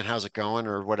 "Hey Dan, how's it going?"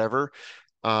 or whatever,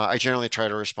 I generally try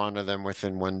to respond to them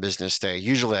within one business day.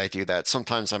 Usually, I do that.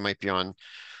 Sometimes I might be on,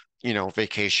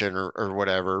 vacation or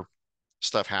whatever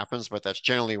stuff happens, but that's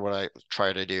generally what I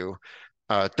try to do.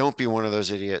 Don't be one of those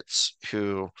idiots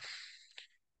who,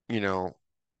 you know,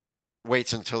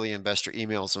 waits until the investor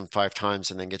emails them 5 times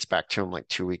and then gets back to him like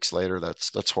 2 weeks later.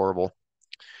 That's horrible.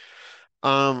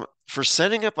 For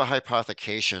setting up a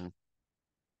hypothecation,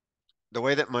 the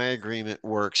way that my agreement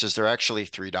works is there are actually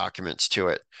three documents to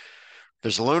it.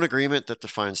 There's a loan agreement that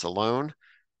defines the loan,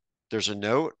 there's a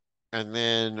note, and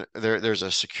then there's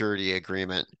a security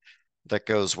agreement that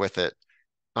goes with it.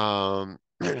 And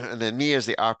then me as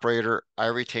the operator, I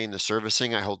retain the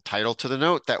servicing. I hold title to the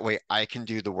note. That way I can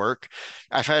do the work.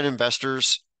 I've had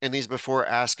investors in these before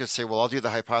ask and say, well, I'll do the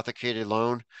hypothecated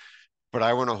loan, but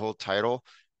I want to hold title.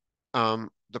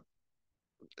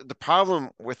 The problem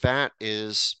with that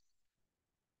is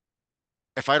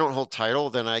if I don't hold title,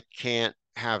 then I can't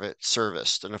have it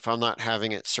serviced. And if I'm not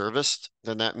having it serviced,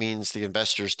 then that means the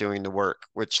investor's doing the work,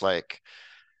 which like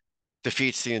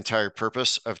defeats the entire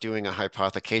purpose of doing a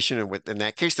hypothecation. And in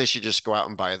that case, they should just go out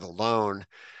and buy the loan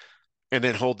and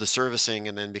then hold the servicing.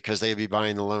 And then because they'd be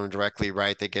buying the loan directly,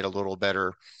 right, they get a little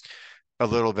better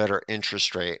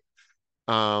interest rate.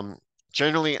 Um,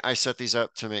 Generally, I set these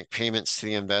up to make payments to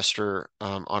the investor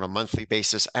on a monthly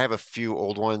basis. I have a few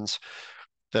old ones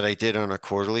that I did on a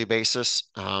quarterly basis.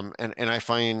 And I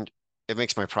find it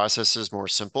makes my processes more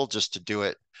simple just to do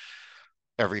it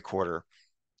every quarter.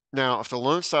 Now, if the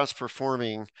loan stops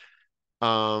performing,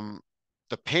 um,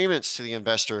 the payments to the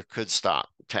investor could stop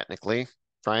technically,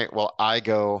 right? Well, I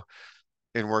go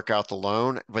and work out the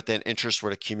loan, but then interest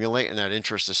would accumulate and that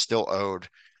interest is still owed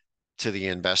to the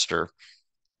investor.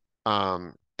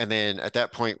 And then at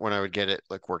that point, when I would get it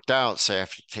like worked out, say I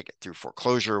have to take it through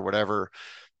foreclosure or whatever,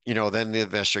 then the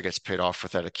investor gets paid off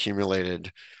with that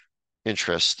accumulated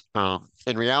interest.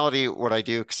 In reality, what I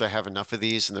do, because I have enough of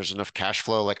these and there's enough cash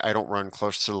flow, like I don't run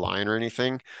close to the line or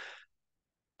anything.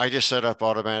 I just set up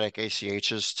automatic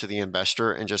ACHs to the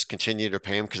investor and just continue to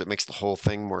pay them because it makes the whole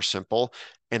thing more simple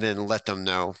and then let them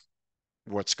know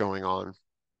what's going on.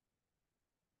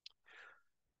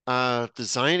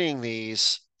 Designing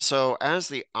these. So as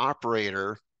the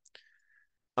operator,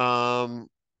 um,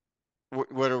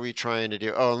 what are we trying to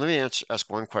do? Oh, let me ask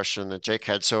one question that Jake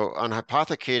had. So on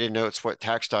hypothecated notes, what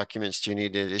tax documents do you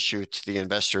need to issue to the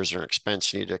investors or an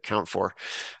expense you need to account for?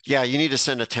 Yeah, you need to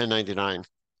send a 1099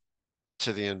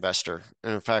 to the investor.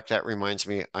 And in fact, that reminds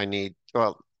me,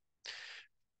 well,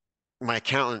 my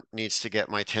accountant needs to get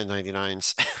my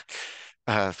 1099s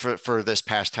for this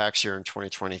past tax year in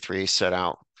 2023 set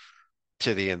out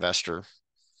to the investor.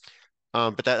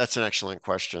 But that's an excellent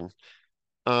question.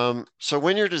 So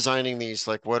when you're designing these,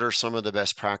 like what are some of the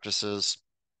best practices?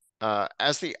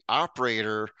 As the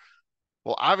operator,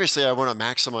 well, obviously I want to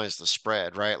maximize the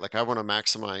spread, right? Like I want to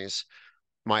maximize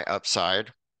my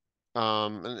upside.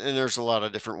 And there's a lot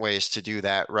of different ways to do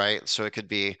that, right? So it could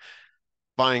be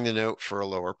buying the note for a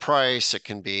lower price. It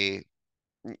can be,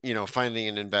 finding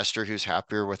an investor who's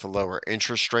happier with a lower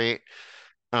interest rate.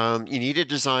 You need to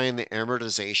design the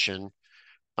amortization.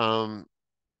 Um,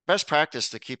 Best practice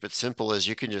to keep it simple is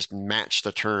you can just match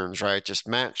the terms, right? Just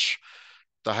match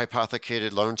the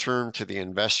hypothecated loan term to the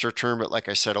investor term. But like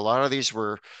I said, a lot of these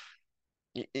were,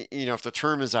 if the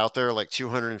term is out there like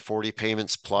 240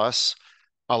 payments plus,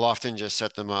 I'll often just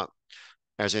set them up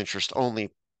as interest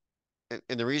only.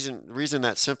 And the reason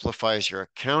that simplifies your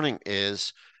accounting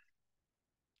is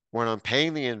when I'm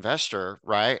paying the investor,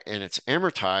 right, and it's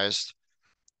amortized,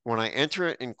 when I enter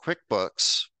it in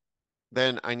QuickBooks,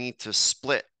 then I need to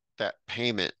split that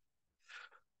payment.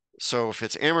 So if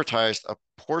it's amortized, a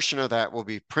portion of that will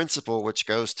be principal, which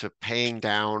goes to paying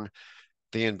down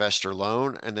the investor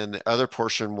loan, and then the other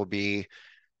portion will be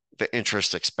the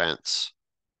interest expense.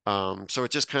 So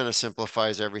it just kind of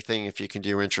simplifies everything if you can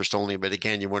do interest only, but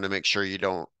again, you want to make sure you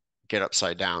don't get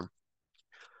upside down.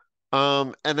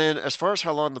 And then as far as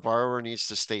how long the borrower needs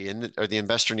to stay or the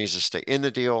investor needs to stay in the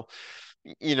deal,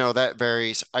 that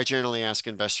varies. I generally ask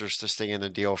investors to stay in the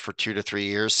deal for 2 to 3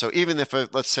 years. So even if,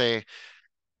 let's say,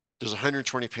 there's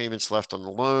 120 payments left on the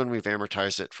loan, we've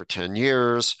amortized it for 10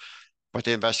 years, but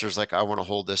the investor's like, I want to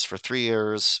hold this for 3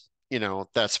 years,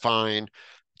 that's fine.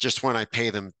 Just when I pay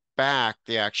them back,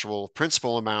 the actual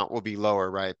principal amount will be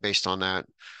lower, right? Based on that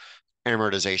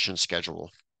amortization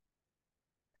schedule.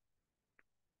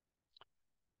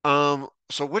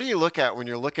 So what do you look at when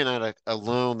you're looking at a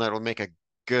loan that will make a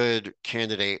good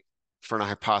candidate for an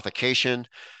hypothecation?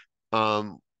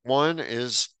 One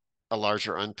is a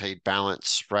larger unpaid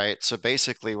balance, right? So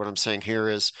basically what I'm saying here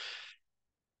is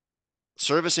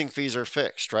servicing fees are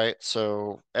fixed, right?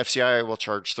 So FCI will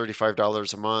charge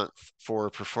 $35 a month for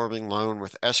a performing loan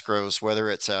with escrows, whether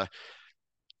it's a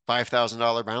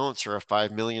 $5,000 balance or a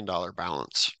 $5 million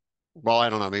balance. Well, I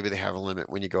don't know. Maybe they have a limit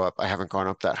when you go up. I haven't gone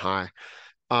up that high.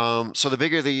 So the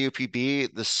bigger the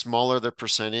UPB, the smaller the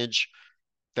percentage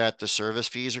that the service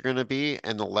fees are going to be,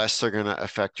 and the less they're going to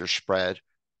affect your spread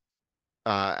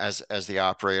as the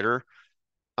operator.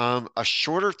 A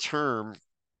shorter term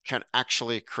can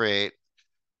actually create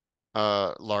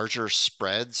larger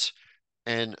spreads.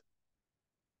 And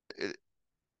it,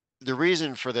 the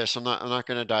reason for this, I'm not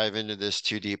going to dive into this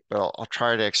too deep, but I'll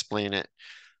try to explain it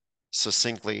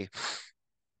succinctly.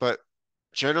 But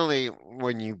generally,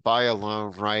 when you buy a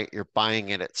loan, right, you're buying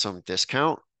it at some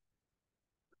discount.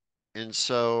 And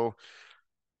so,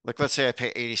 like, let's say I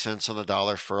pay 80 cents on the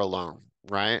dollar for a loan,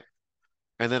 right?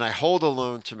 And then I hold a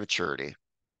loan to maturity.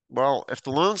 Well, if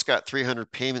the loan's got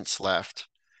 300 payments left,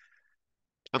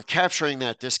 I'm capturing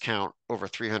that discount over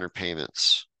 300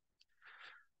 payments.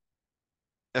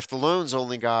 If the loan's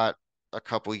only got a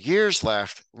couple years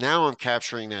left, now I'm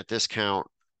capturing that discount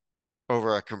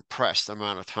over a compressed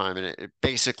amount of time, and it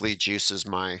basically juices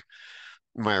my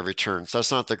returns.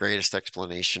 That's not the greatest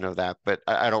explanation of that, but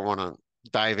I don't want to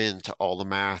dive into all the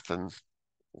math and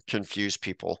confuse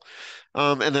people.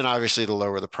 And then obviously, the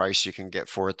lower the price you can get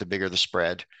for it, the bigger the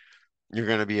spread you're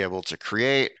going to be able to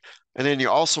create. And then you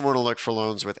also want to look for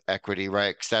loans with equity,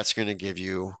 right? Because that's going to give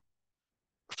you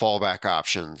fallback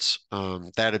options.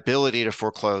 That ability to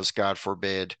foreclose, God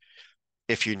forbid,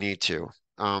 if you need to.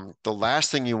 The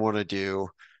last thing you want to do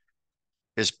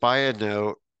is buy a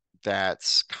note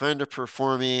that's kind of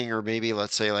performing, or maybe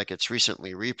let's say like it's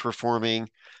recently reperforming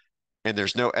and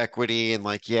there's no equity, and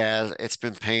like, yeah, it's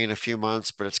been paying a few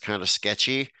months, but it's kind of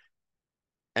sketchy.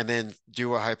 And then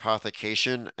do a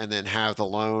hypothecation and then have the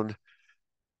loan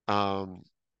um,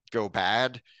 go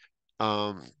bad.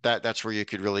 That's where you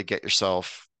could really get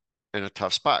yourself in a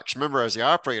tough spot. 'Cause remember, as the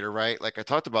operator, right? Like I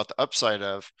talked about the upside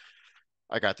of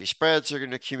I got these spreads that are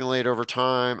going to accumulate over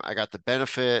time. I got the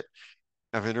benefit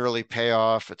of an early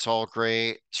payoff. It's all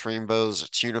great. It's rainbows,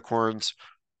 it's unicorns.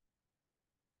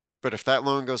 But if that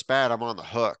loan goes bad, I'm on the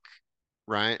hook,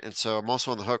 right? And so I'm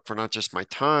also on the hook for not just my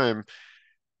time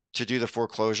to do the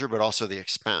foreclosure, but also the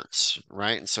expense,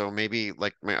 right? And so maybe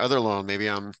like my other loan, maybe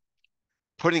I'm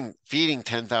feeding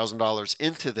 $10,000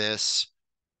 into this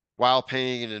while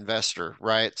paying an investor,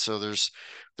 right? So there's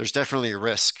definitely a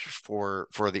risk for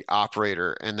the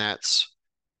operator, and that's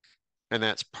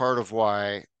part of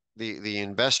why the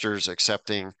investors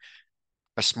accepting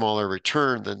a smaller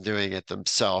return than doing it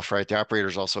themselves, right? The operator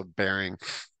is also bearing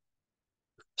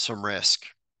some risk.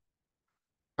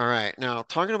 All right, now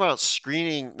talking about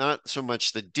screening, not so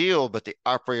much the deal, but the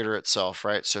operator itself,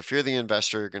 right? So if you're the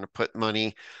investor, you're going to put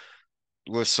money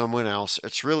with someone else.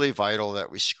 It's really vital that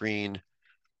we screen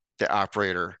the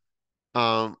operator.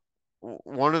 Um,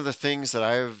 One of the things that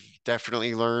I've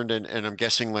definitely learned, and I'm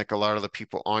guessing like a lot of the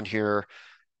people on here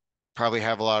probably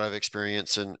have a lot of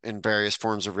experience in various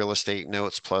forms of real estate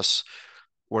notes plus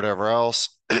whatever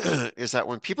else, is that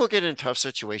when people get in tough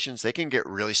situations, they can get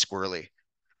really squirrely.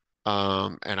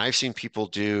 And I've seen people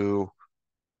do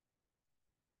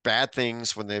bad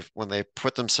things when they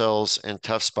put themselves in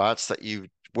tough spots that you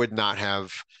would not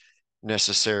have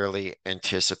necessarily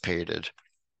anticipated.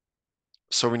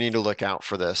 So we need to look out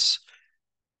for this.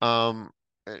 Um,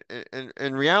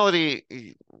 in reality,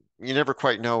 you never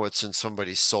quite know what's in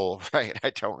somebody's soul, right? I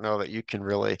don't know that you can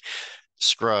really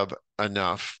scrub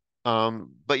enough.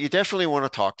 But you definitely want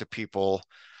to talk to people,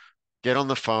 get on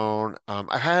the phone.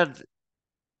 I've had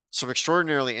some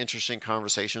extraordinarily interesting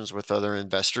conversations with other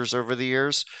investors over the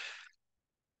years.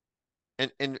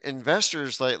 And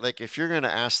investors, like if you're going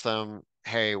to ask them,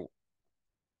 hey,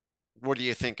 what do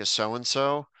you think of so and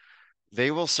so? They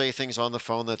will say things on the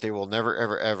phone that they will never,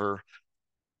 ever, ever,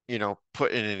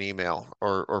 put in an email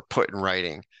or put in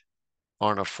writing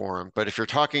on a forum. But if you're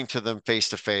talking to them face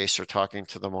to face or talking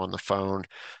to them on the phone,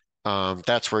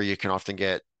 that's where you can often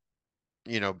get,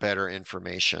 better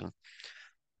information.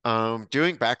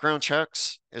 Doing background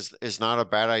checks is not a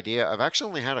bad idea. I've actually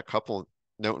only had a couple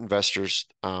note investors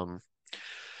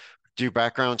do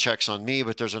background checks on me,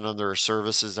 but there's a number of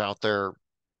services out there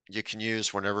you can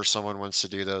use whenever someone wants to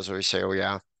do those. Or you say, oh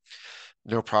yeah,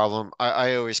 no problem.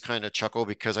 I always kind of chuckle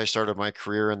because I started my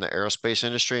career in the aerospace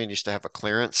industry and used to have a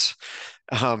clearance.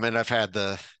 And I've had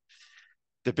the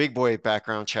big boy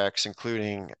background checks,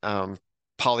 including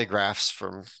polygraphs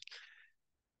from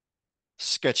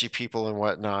sketchy people and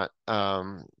whatnot.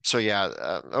 So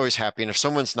yeah, always happy. And if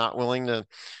someone's not willing to,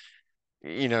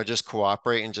 just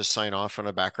cooperate and just sign off on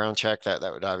a background check, that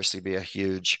would obviously be a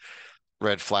huge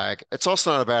red flag. It's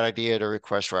also not a bad idea to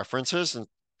request references and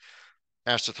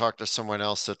ask to talk to someone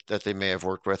else that they may have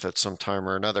worked with at some time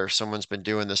or another. If someone's been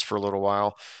doing this for a little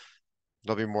while,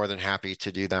 they'll be more than happy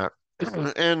to do that.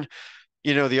 And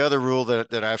the other rule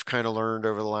that I've kind of learned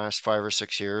over the last 5 or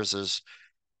 6 years is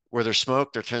where there's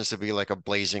smoke, there tends to be like a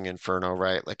blazing inferno,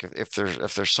 right? Like if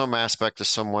there's some aspect of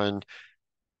someone,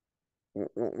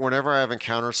 whenever I've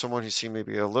encountered someone who seemed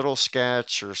maybe a little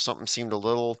sketch or something seemed a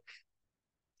little,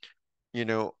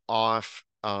 off,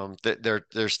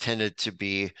 there's tended to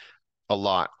be a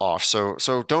lot off. So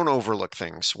don't overlook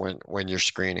things when you're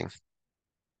screening.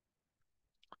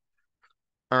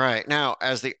 All right. Now,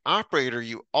 as the operator,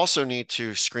 you also need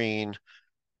to screen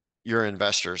your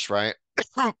investors, right?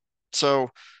 So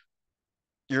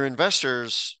your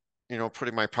investors,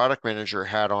 putting my product manager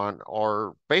hat on,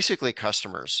 are basically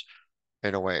customers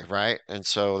in a way, right? And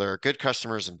so there are good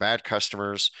customers and bad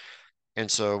customers. And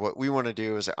so what we want to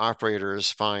do as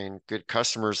operators find good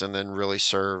customers and then really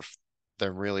serve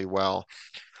them really well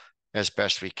as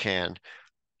best we can.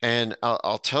 And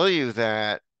I'll tell you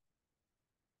that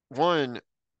one,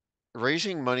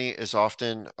 raising money is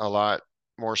often a lot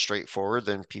more straightforward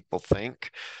than people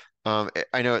think.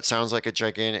 I know it sounds like a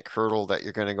gigantic hurdle that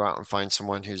you're going to go out and find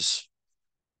someone who's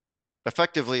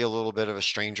effectively a little bit of a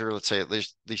stranger, let's say at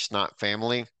least not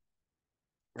family,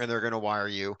 and they're going to wire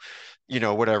you,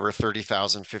 whatever,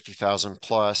 30,000, 50,000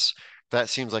 plus. That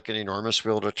seems like an enormous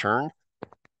wheel to turn.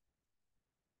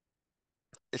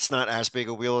 It's not as big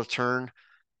a wheel to turn,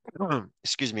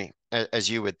 excuse me, as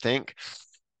you would think.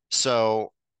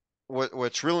 So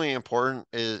what's really important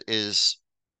is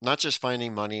not just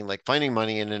finding money, like finding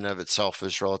money in and of itself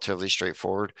is relatively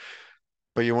straightforward,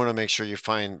 but you want to make sure you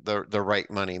find the right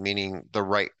money, meaning the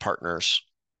right partners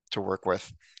to work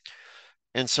with.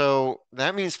 And so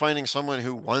that means finding someone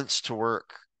who wants to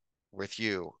work with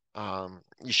you.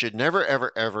 You should never,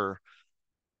 ever, ever,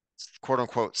 quote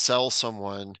unquote, sell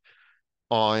someone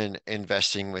on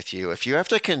investing with you. If you have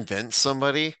to convince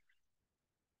somebody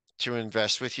to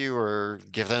invest with you or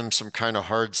give them some kind of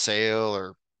hard sale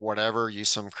or whatever, use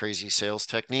some crazy sales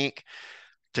technique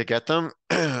to get them,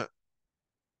 that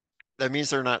means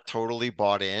they're not totally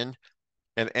bought in.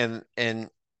 And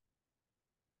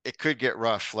it could get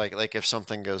rough, like if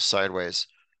something goes sideways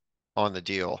on the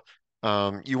deal.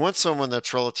 You want someone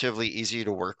that's relatively easy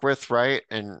to work with, right?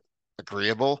 And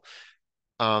agreeable,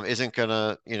 isn't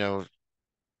gonna,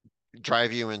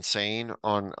 drive you insane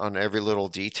on every little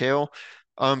detail.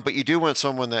 But you do want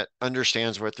someone that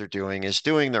understands what they're doing, is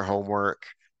doing their homework,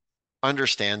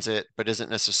 understands it, but isn't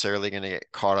necessarily going to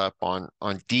get caught up on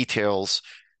details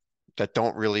that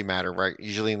don't really matter, right?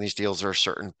 Usually in these deals, there are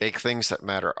certain big things that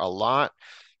matter a lot,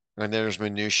 and there's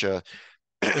minutia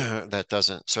that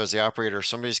doesn't. So as the operator, if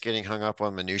somebody's getting hung up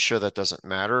on minutia that doesn't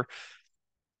matter,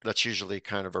 that's usually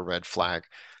kind of a red flag.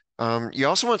 You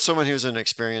also want someone who's an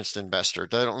experienced investor.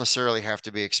 They don't necessarily have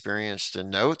to be experienced in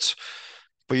notes,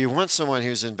 but you want someone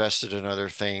who's invested in other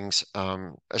things,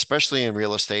 especially in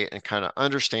real estate, and kind of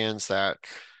understands that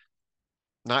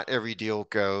not every deal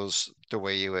goes the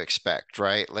way you expect,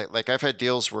 right? Like I've had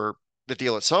deals where the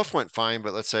deal itself went fine,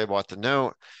 but let's say I bought the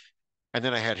note and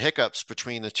then I had hiccups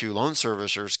between the two loan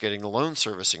servicers getting the loan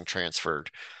servicing transferred,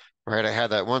 right? I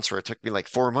had that once where it took me like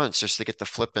 4 months just to get the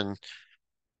flipping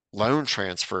loan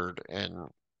transferred. And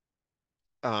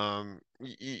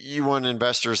you want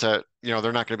investors that, they're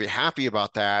not going to be happy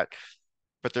about that,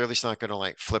 but they're at least not going to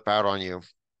like flip out on you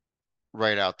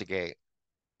right out the gate.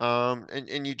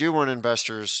 And you do want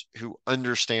investors who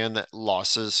understand that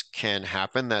losses can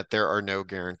happen, that there are no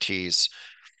guarantees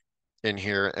in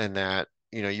here, and that,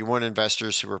 you want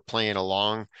investors who are playing a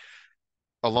long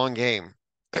game.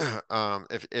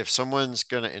 If someone's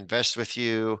going to invest with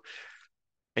you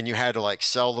and you had to like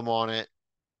sell them on it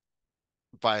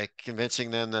by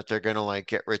convincing them that they're going to like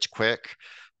get rich quick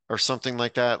or something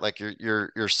like that, like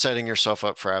you're setting yourself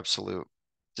up for absolute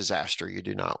disaster. You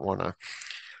do not want to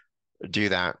do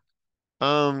that.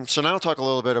 So now I'll talk a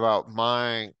little bit about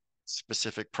my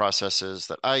specific processes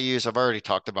that I use. I've already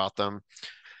talked about them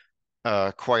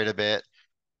quite a bit.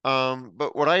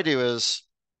 But what I do is,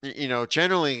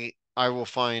 generally I will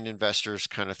find investors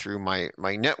kind of through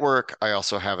my network. I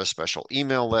also have a special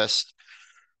email list.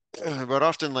 But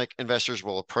often like investors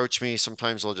will approach me.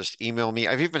 Sometimes they'll just email me.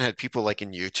 I've even had people like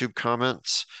in YouTube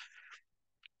comments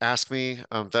ask me.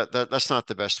 That's not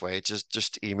the best way.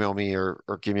 Just email me or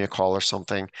give me a call or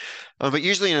something. But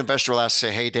usually an investor will ask,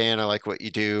 say, "Hey Dan, I like what you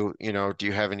do. Do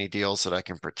you have any deals that I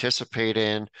can participate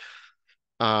in?"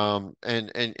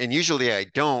 And usually I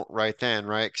don't right then,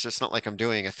 right? Because it's not like I'm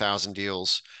doing 1,000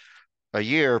 deals a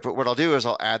year. But what I'll do is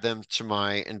I'll add them to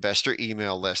my investor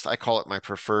email list. I call it my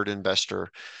preferred investor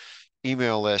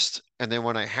email list. And then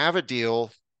when I have a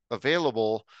deal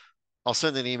available, I'll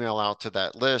send an email out to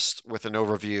that list with an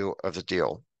overview of the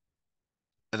deal.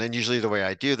 And then usually the way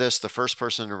I do this, the first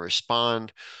person to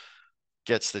respond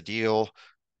gets the deal.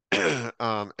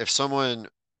 If someone,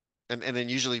 and then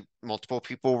usually multiple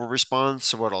people will respond.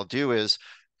 So what I'll do is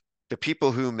the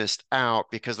people who missed out,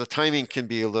 because the timing can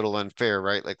be a little unfair,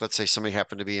 right? Like let's say somebody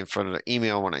happened to be in front of the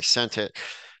email when I sent it.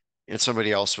 and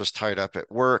somebody else was tied up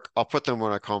at work, I'll put them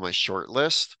what I call my short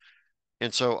list.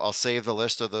 And so I'll save the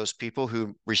list of those people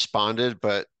who responded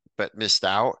but missed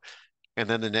out. And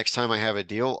then the next time I have a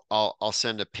deal, I'll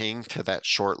send a ping to that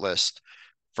short list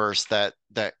first. That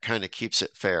kind of keeps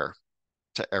it fair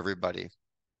to everybody.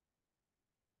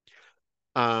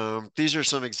 These are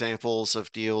some examples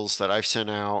of deals that I've sent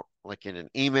out, like in an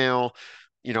email.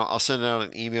 I'll send out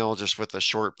an email just with a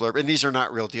short blurb. And these are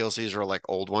not real deals. These are like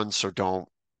old ones. So don't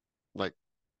like,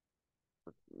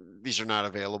 these are not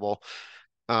available.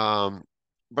 Um,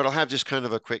 but I'll have just kind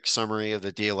of a quick summary of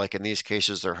the deal. Like in these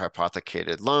cases, they're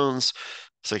hypothecated loans.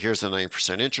 So here's the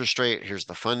 9% interest rate. Here's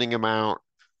the funding amount.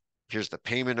 Here's the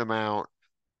payment amount.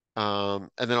 And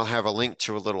then I'll have a link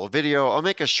to a little video. I'll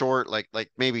make a short, like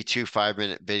maybe 2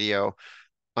 5-minute video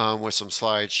with some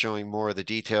slides showing more of the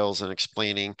details and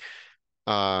explaining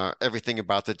everything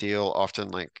about the deal, often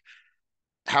like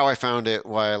how I found it,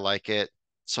 why I like it,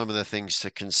 some of the things to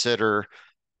consider,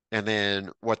 and then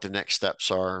what the next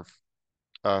steps are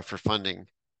for funding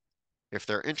if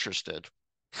they're interested.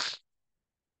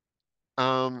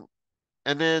 Um,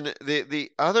 and then the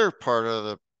other part of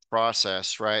the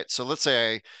process, right? So let's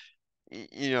say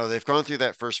they've gone through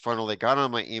that first funnel, they got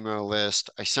on my email list,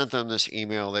 I sent them this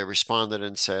email, they responded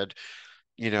and said,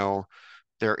 you know,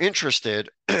 they're interested.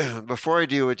 Before I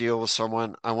do a deal with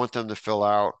someone, I want them to fill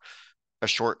out a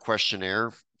short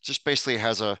questionnaire. Just basically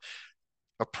has a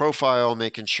profile,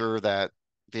 making sure that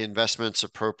the investment's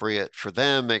appropriate for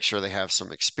them, make sure they have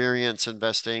some experience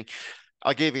investing.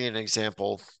 I'll give you an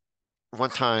example. One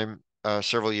time,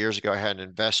 several years ago, I had an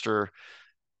investor.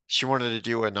 She wanted to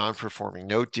do a non-performing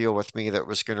note deal with me that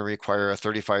was going to require a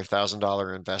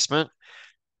 $35,000 investment.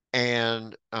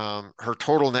 And her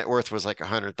total net worth was like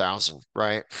 100,000,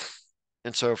 right?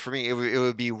 And so for me, it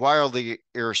would be wildly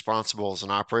irresponsible as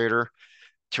an operator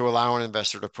to allow an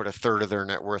investor to put a third of their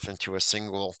net worth into a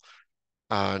single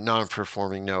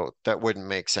non-performing note. That wouldn't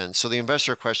make sense. So the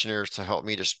investor questionnaire is to help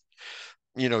me just,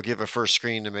 give a first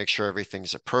screen to make sure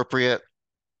everything's appropriate.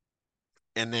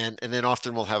 And then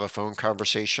often we'll have a phone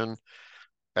conversation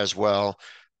as well.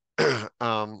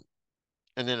 Um,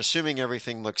 and then assuming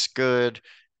everything looks good,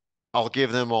 I'll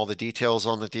give them all the details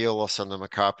on the deal. I'll send them a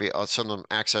copy. I'll send them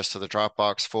access to the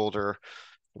Dropbox folder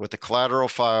with the collateral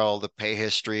file, the pay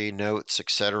history, notes,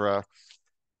 etc.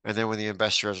 And then when the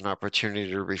investor has an opportunity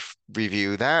to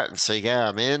review that and say, yeah,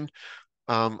 I'm in,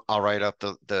 I'll write up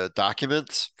the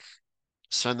documents,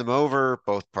 send them over,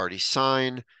 both parties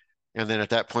sign. And then at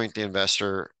that point, the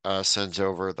investor sends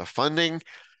over the funding,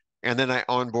 and then I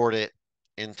onboard it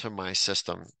into my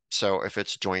system. So if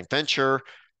it's joint venture,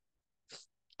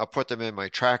 I'll put them in my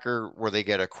tracker where they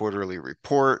get a quarterly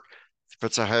report. If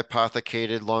it's a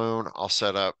hypothecated loan, I'll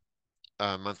set up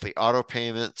monthly auto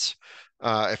payments.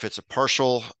 If it's a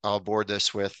partial, I'll board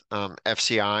this with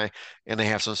FCI, and they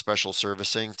have some special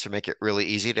servicing to make it really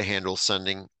easy to handle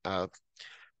sending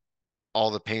all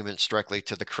the payments directly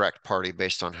to the correct party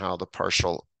based on how the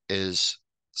partial is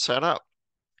set up.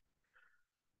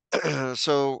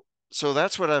 So, so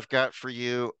that's what I've got for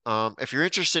you. If you're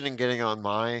interested in getting on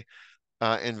my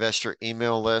investor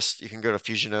email list, you can go to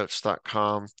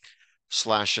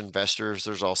fusionnotes.com/investors.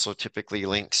 There's also typically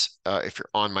links if you're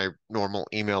on my normal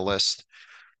email list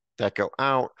that go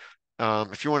out.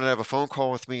 If you want to have a phone call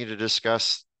with me to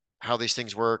discuss how these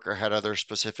things work or had other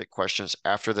specific questions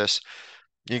after this,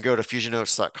 you can go to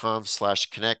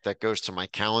fusionnotes.com/connect. That goes to my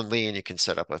Calendly, and you can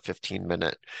set up a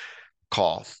 15-minute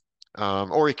call.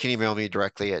 Or you can email me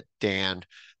directly at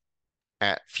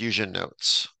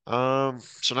dan@fusionnotes.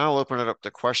 So now I'll open it up to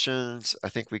questions. I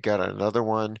think we got another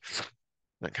one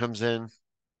that comes in.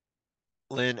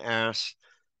 Lynn asks,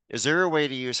 is there a way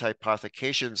to use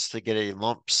hypothecations to get a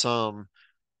lump sum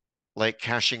like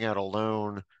cashing out a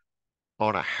loan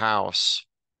on a house?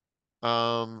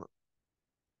 I'm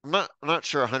not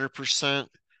sure 100%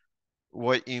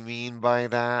 what you mean by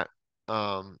that.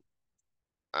 Um,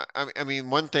 I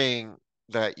mean, one thing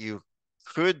that you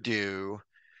could do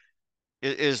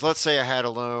is let's say I had a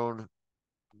loan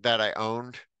that I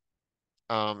owned,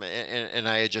 and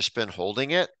I had just been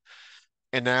holding it,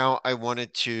 and now I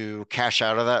wanted to cash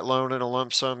out of that loan in a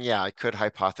lump sum. Yeah, I could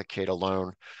hypothecate a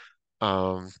loan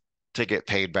um, to get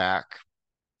paid back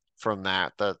from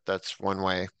that. That's one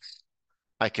way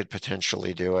I could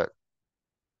potentially do it.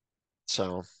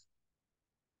 So,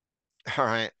 all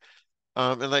right.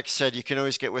 And like I said, you can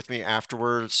always get with me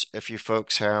afterwards if you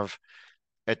folks have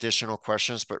additional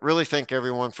questions. But really thank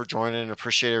everyone for joining.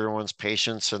 Appreciate everyone's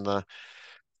patience and the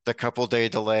couple day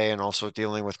delay, and also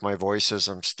dealing with my voice as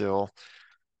I'm still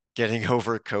getting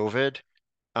over COVID.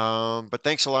 But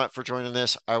thanks a lot for joining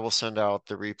this. I will send out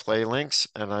the replay links,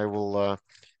 and I will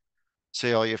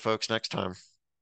See all you folks next time.